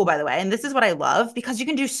is really cool, by the way, and this is what I love because you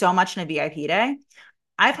can do so much in a VIP day.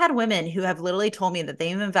 I've had women who have literally told me that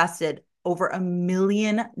they've invested over $1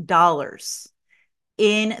 million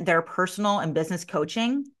in their personal and business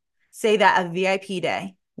coaching say that a VIP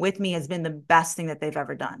day with me has been the best thing that they've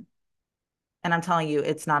ever done. And I'm telling you,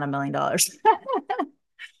 it's not $1 million.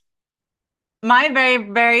 My very,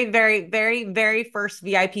 very, very, very, very first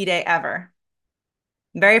VIP day ever.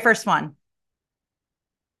 Very first one.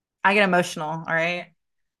 I get emotional. All right.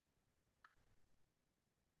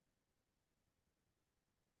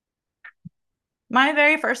 My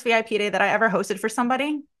very first VIP day that I ever hosted for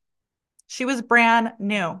somebody, she was brand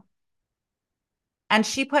new. And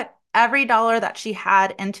she put every dollar that she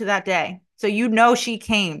had into that day. So you know she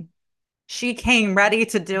came. She came ready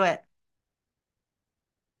to do it.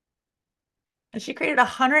 And she created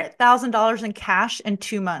 $100,000 in cash in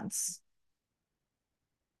 2 months.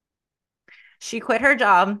 She quit her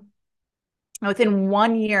job within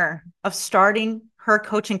 1 year of starting her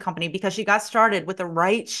coaching company because she got started with the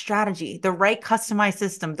right strategy, the right customized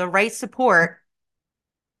system, the right support.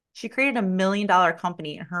 She created $1 million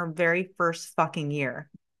company in her very first fucking year.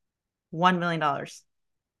 $1 million.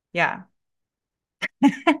 Yeah.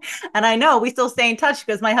 And I know we still stay in touch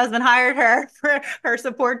because my husband hired her for her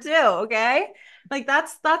support too. Okay. Like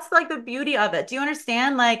that's like the beauty of it. Do you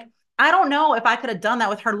understand? Like, I don't know if I could have done that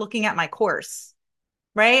with her looking at my course,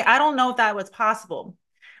 right? I don't know if that was possible.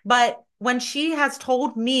 But when she has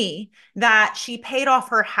told me that she paid off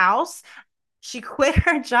her house, she quit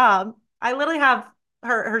her job. I literally have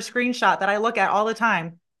her screenshot that I look at all the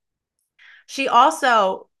time. She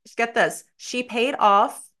also, get this, she paid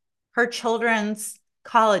off her children's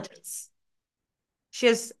colleges. She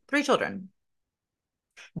has 3 children.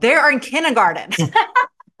 They're in kindergarten.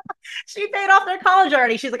 She paid off their college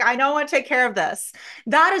already. She's like, I know I want to take care of this.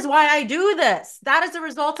 That is why I do this. That is the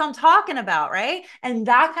results I'm talking about, right? And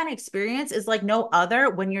that kind of experience is like no other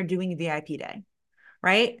when you're doing VIP day,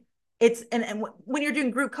 right? It's and when you're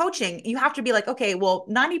doing group coaching, you have to be like, okay, well,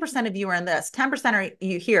 90% of you are in this, 10% are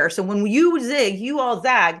you here. So when you zig, you all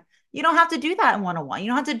zag. You don't have to do that in one-on-one. You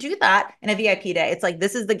don't have to do that in a VIP day. It's like,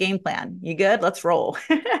 this is the game plan. You good? Let's roll.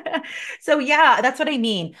 So yeah, that's what I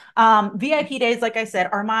mean. VIP days, like I said,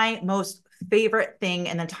 are my most favorite thing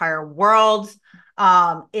in the entire world.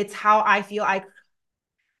 It's how I feel like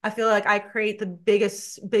I create the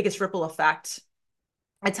biggest ripple effect.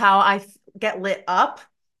 It's how I get lit up.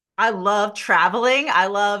 I love traveling. I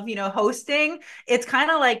love, hosting. It's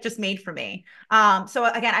kind of like just made for me. So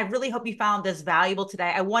again, I really hope you found this valuable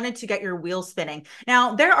today. I wanted to get your wheels spinning.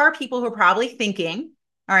 Now, there are people who are probably thinking,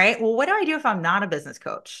 all right, well, what do I do if I'm not a business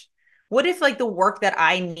coach? What if like the work that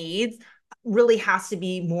I need really has to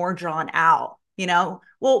be more drawn out,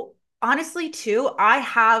 Well, honestly, too, I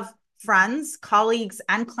have friends, colleagues,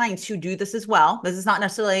 and clients who do this as well. This is not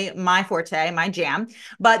necessarily my forte, my jam,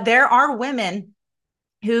 but there are women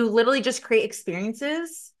who literally just create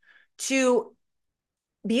experiences to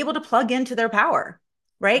be able to plug into their power,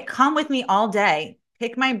 right? Come with me all day,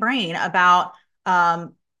 pick my brain about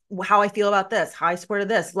how I feel about this, how I supported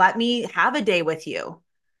this. Let me have a day with you.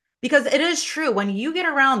 Because it is true, when you get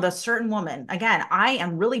around a certain woman, again, I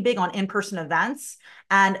am really big on in-person events.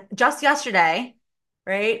 And just yesterday,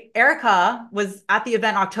 right, Erica was at the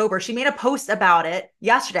event in October. She made a post about it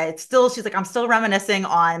yesterday. She's like, I'm still reminiscing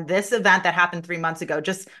on this event that happened 3 months ago,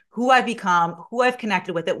 just who I've become, who I've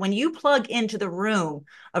connected with it. When you plug into the room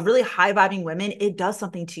of really high vibing women, it does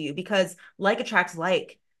something to you because like attracts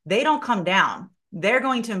like. They don't come down. They're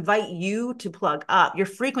going to invite you to plug up. Your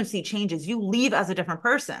frequency changes. You leave as a different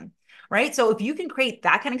person, right? So if you can create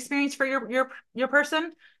that kind of experience for your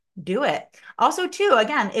person, do it. Also, too,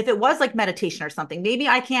 again, if it was like meditation or something, maybe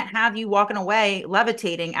I can't have you walking away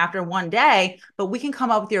levitating after one day, but we can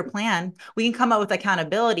come up with your plan. We can come up with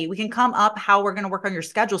accountability. We can come up how we're going to work on your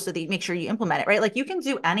schedule so that you make sure you implement it, right? Like you can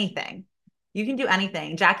do anything. You can do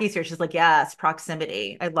anything. Jackie's here. She's like, yes,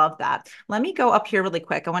 proximity. I love that. Let me go up here really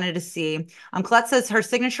quick. I wanted to see. Colette says her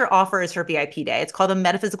signature offer is her VIP day. It's called a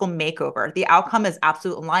metaphysical makeover. The outcome is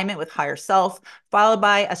absolute alignment with higher self, followed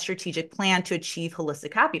by a strategic plan to achieve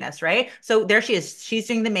holistic happiness, right? So there she is. She's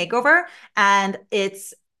doing the makeover and it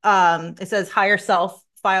says higher self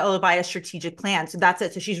followed by a strategic plan. So that's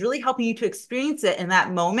it. So she's really helping you to experience it in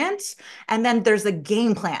that moment. And then there's a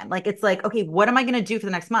game plan. Like it's like, okay, what am I going to do for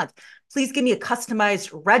the next month? Please give me a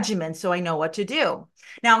customized regimen so I know what to do.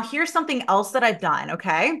 Now, here's something else that I've done.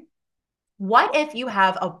 Okay. What if you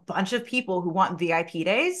have a bunch of people who want VIP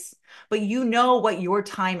days, but you know what your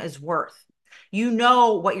time is worth? You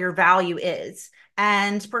know what your value is.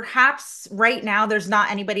 And perhaps right now there's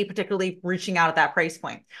not anybody particularly reaching out at that price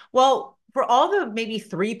point. Well, for all the maybe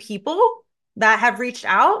 3 people that have reached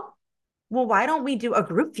out, well, why don't we do a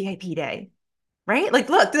group VIP day? Right? Like,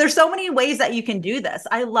 look, there's so many ways that you can do this.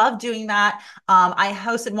 I love doing that. I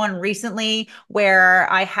hosted one recently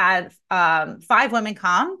where I had five women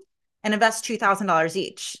come and invest $2,000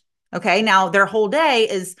 each. Okay. Now, their whole day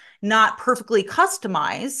is not perfectly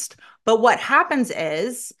customized, but what happens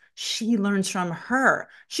is she learns from her.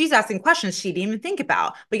 She's asking questions she didn't even think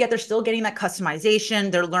about, but yet they're still getting that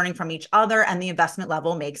customization. They're learning from each other, and the investment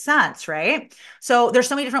level makes sense. Right. So there's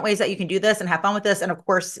so many different ways that you can do this and have fun with this. And of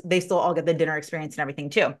course, they still all get the dinner experience and everything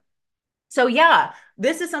too. So yeah,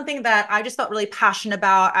 this is something that I just felt really passionate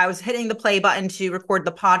about. I was hitting the play button to record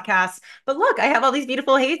the podcast, but look, I have all these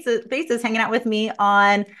beautiful faces hanging out with me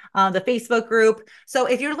on the Facebook group. So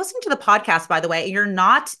if you're listening to the podcast, by the way, and you're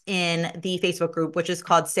not in the Facebook group, which is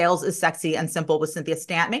called "Sales is Sexy and Simple" with Cynthia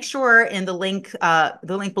Stant, make sure in the link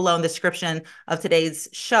below in the description of today's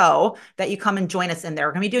show that you come and join us in there.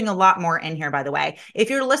 We're going to be doing a lot more in here, by the way. If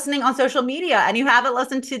you're listening on social media and you haven't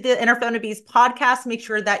listened to the Inner Phone Bees podcast, make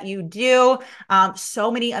sure that you do.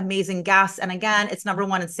 So many amazing guests. And again, it's number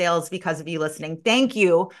one in sales because of you listening. Thank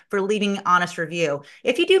you for leaving an honest review.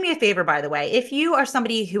 If you do me a favor, by the way, if you are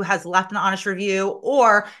somebody who has left an honest review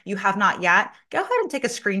or you have not yet, go ahead and take a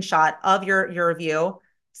screenshot of your review.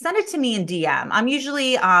 Send it to me in DM. I'm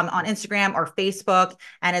usually on Instagram or Facebook,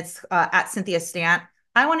 and it's at Cynthia Stant.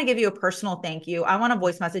 I want to give you a personal thank you. I want to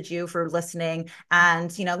voice message you for listening.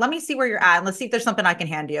 And, let me see where you're at. And let's see if there's something I can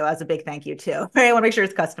hand you as a big thank you too. Right? I want to make sure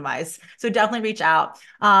it's customized. So definitely reach out.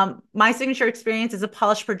 My signature experience is a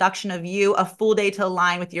polished production of you, a full day to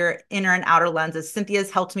align with your inner and outer lenses.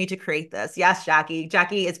 Cynthia's helped me to create this. Yes, Jackie.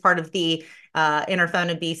 Jackie is part of the Inner Phone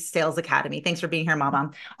and Beast Sales Academy. Thanks for being here,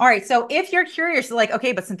 Mama. All right. So if you're curious, like,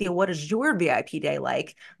 okay, but Cynthia, what is your VIP day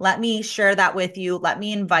like? Let me share that with you. Let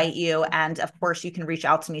me invite you. And of course, you can reach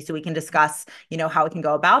out to me so we can discuss, how we can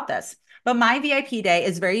go about this. But my VIP day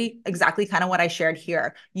is very exactly kind of what I shared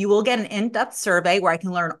here. You will get an in-depth survey where I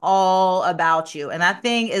can learn all about you. And that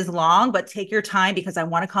thing is long, but take your time because I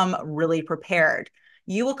want to come really prepared.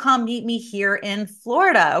 You will come meet me here in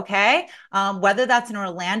Florida, okay? Whether that's in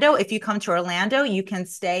Orlando, if you come to Orlando, you can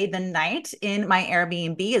stay the night in my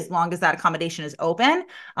Airbnb as long as that accommodation is open.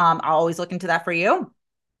 I'll always look into that for you.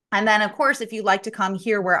 And then, of course, if you'd like to come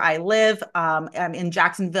here where I live, I'm in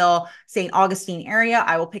Jacksonville, St. Augustine area,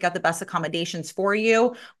 I will pick out the best accommodations for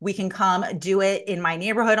you. We can come do it in my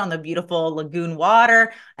neighborhood on the beautiful lagoon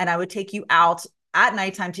water, and I would take you out at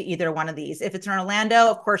nighttime to either one of these. If it's in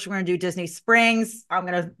Orlando, of course, we're going to do Disney Springs. I'm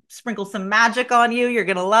going to sprinkle some magic on you. You're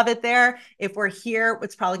going to love it there. If we're here,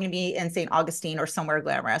 it's probably going to be in St. Augustine or somewhere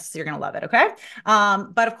glamorous. So you're going to love it. Okay.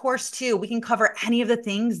 But of course, too, we can cover any of the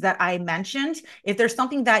things that I mentioned. If there's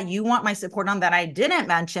something that you want my support on that I didn't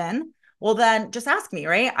mention, well, then just ask me,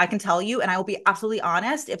 right? I can tell you, and I will be absolutely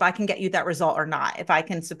honest if I can get you that result or not, if I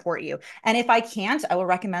can support you. And if I can't, I will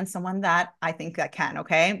recommend someone that I think that can,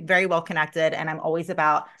 okay? Very well connected. And I'm always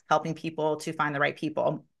about helping people to find the right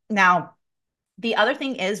people. Now, the other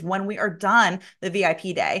thing is when we are done the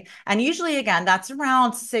VIP day, and usually again, that's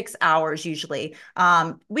around 6 hours usually.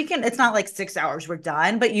 It's not like 6 hours we're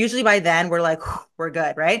done, but usually by then we're like, we're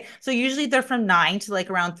good, right? So usually they're from 9 to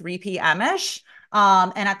like around 3 p.m.-ish.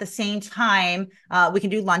 And at the same time, we can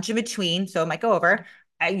do lunch in between. So it might go over.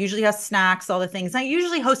 I usually have snacks, all the things. I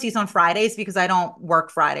usually host these on Fridays because I don't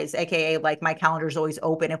work Fridays, aka like my calendar is always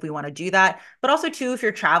open if we want to do that. But also too, if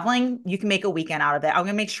you're traveling, you can make a weekend out of it. I'm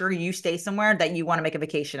gonna make sure you stay somewhere that you want to make a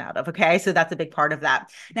vacation out of. Okay, so that's a big part of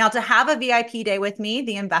that. Now, to have a VIP day with me,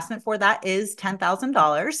 the investment for that is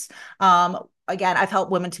 $10,000. Again, I've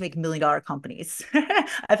helped women to make $1 million companies.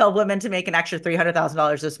 I've helped women to make an extra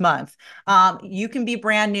 $300,000 this month. You can be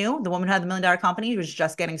brand new. The woman who had the $1 million company was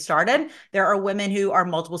just getting started. There are women who are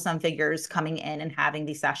multiple seven figures coming in and having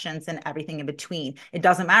these sessions and everything in between. It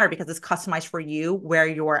doesn't matter because it's customized for you where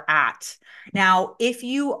you're at. Now, if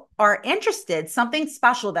you are interested, something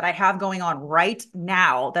special that I have going on right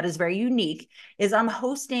now that is very unique is I'm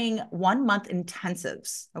hosting 1 month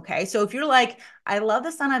intensives. Okay. So if you're like, I love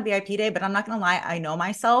the Sun on VIP day, but I'm not going to lie, I know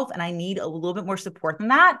myself and I need a little bit more support than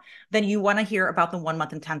that, then you want to hear about the 1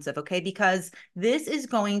 month intensive. Okay. Because this is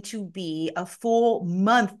going to be a full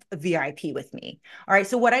month VIP with me. All right.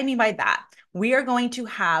 So what I mean by that, we are going to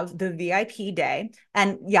have the VIP day.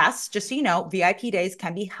 And yes, just so you know, VIP days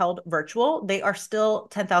can be held virtual. They are still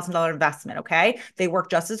 $10,000 investment. Okay. They work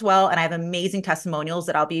just as well. And I have amazing testimonials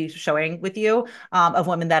that I'll be showing with you of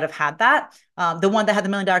women that have had that. The one that had the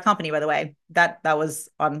 $1 million company, by the way, that was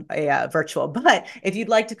on a virtual. But if you'd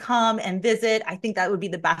like to come and visit, I think that would be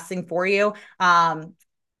the best thing for you. I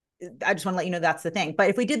just want to let you know that's the thing. But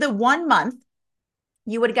if we did the 1 month,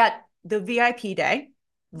 you would get the VIP day.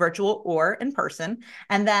 virtual or in person.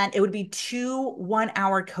 And then it would be 2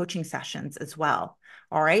 1-hour coaching sessions as well.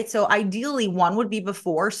 All right. So ideally, one would be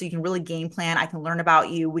before, so you can really game plan. I can learn about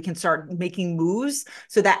you. We can start making moves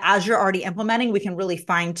so that as you're already implementing, we can really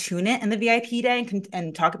fine tune it in the VIP day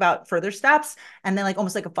and talk about further steps. And then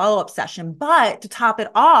almost like a follow-up session. But to top it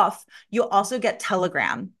off, you'll also get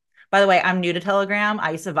Telegram. By the way, I'm new to Telegram.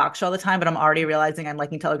 I used to Vox all the time, but I'm already realizing I'm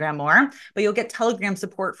liking Telegram more. But you'll get Telegram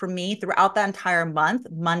support from me throughout that entire month,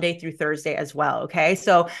 Monday through Thursday as well. Okay.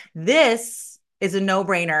 So this is a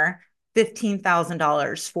no-brainer.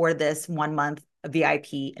 $15,000 for this 1 month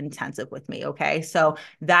VIP intensive with me. Okay. So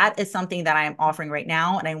that is something that I am offering right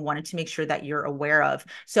now. And I wanted to make sure that you're aware of.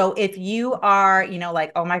 So if you are,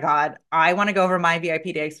 like, oh my God, I want to go over my VIP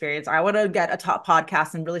day experience. I want to get a top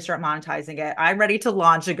podcast and really start monetizing it. I'm ready to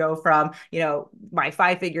launch and go from, my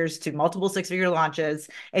 5 figures to multiple 6-figure launches.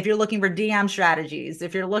 If you're looking for DM strategies,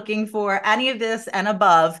 if you're looking for any of this and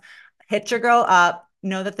above, hit your girl up.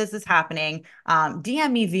 Know that this is happening.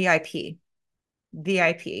 DM me VIP.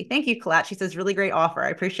 Thank you, Colette. She says, really great offer. I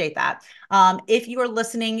appreciate that. If you are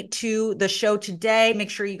listening to the show today, make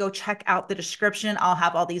sure you go check out the description. I'll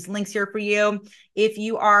have all these links here for you. If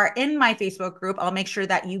you are in my Facebook group, I'll make sure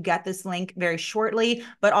that you get this link very shortly,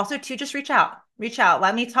 but also to just reach out.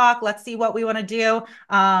 Let me talk. Let's see what we want to do.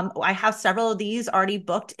 I have several of these already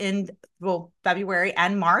booked in February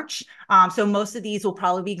and March. So most of these will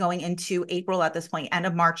probably be going into April at this point, end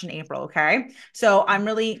of March and April. Okay. So I'm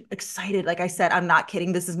really excited. Like I said, I'm not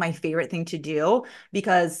kidding. This is my favorite thing to do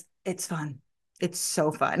because it's fun. It's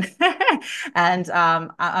so fun. And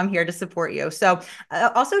I'm here to support you. So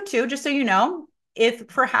also too, just so you know, if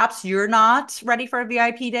perhaps you're not ready for a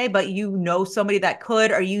VIP day, but you know somebody that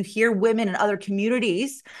could, or you hear women in other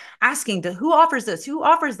communities asking who offers this, who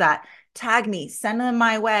offers that, tag me, send them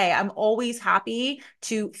my way. I'm always happy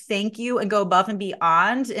to thank you and go above and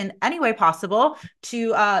beyond in any way possible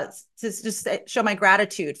to just show my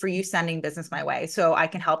gratitude for you sending business my way so I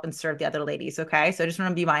can help and serve the other ladies. Okay. So I just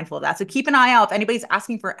want to be mindful of that. So keep an eye out. If anybody's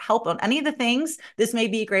asking for help on any of the things, this may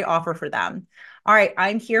be a great offer for them. All right.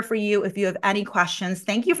 I'm here for you if you have any questions.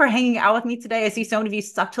 Thank you for hanging out with me today. I see so many of you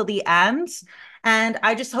stuck till the end. And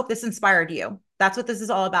I just hope this inspired you. That's what this is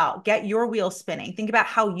all about. Get your wheels spinning. Think about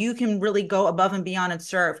how you can really go above and beyond and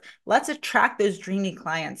serve. Let's attract those dreamy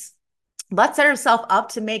clients. Let's set ourselves up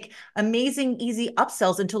to make amazing, easy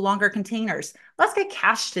upsells into longer containers. Let's get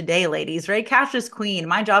cash today, ladies, right? Cash is queen.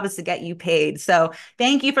 My job is to get you paid. So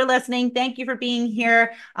thank you for listening. Thank you for being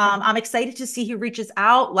here. I'm excited to see who reaches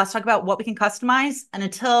out. Let's talk about what we can customize. And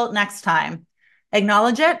until next time,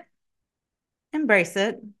 acknowledge it, embrace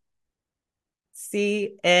it,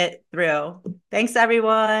 see it through. Thanks,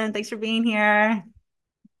 everyone. Thanks for being here.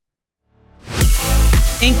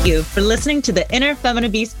 Thank you for listening to the Inner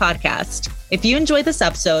Feminine Beast podcast. If you enjoyed this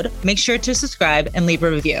episode, make sure to subscribe and leave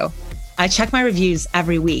a review. I check my reviews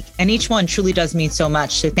every week, and each one truly does mean so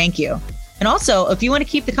much, so thank you. And also, if you want to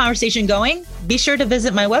keep the conversation going, be sure to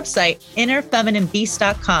visit my website,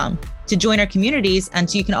 innerfemininebeast.com, to join our communities, and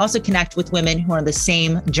so you can also connect with women who are on the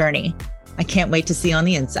same journey. I can't wait to see you on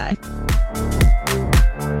the inside.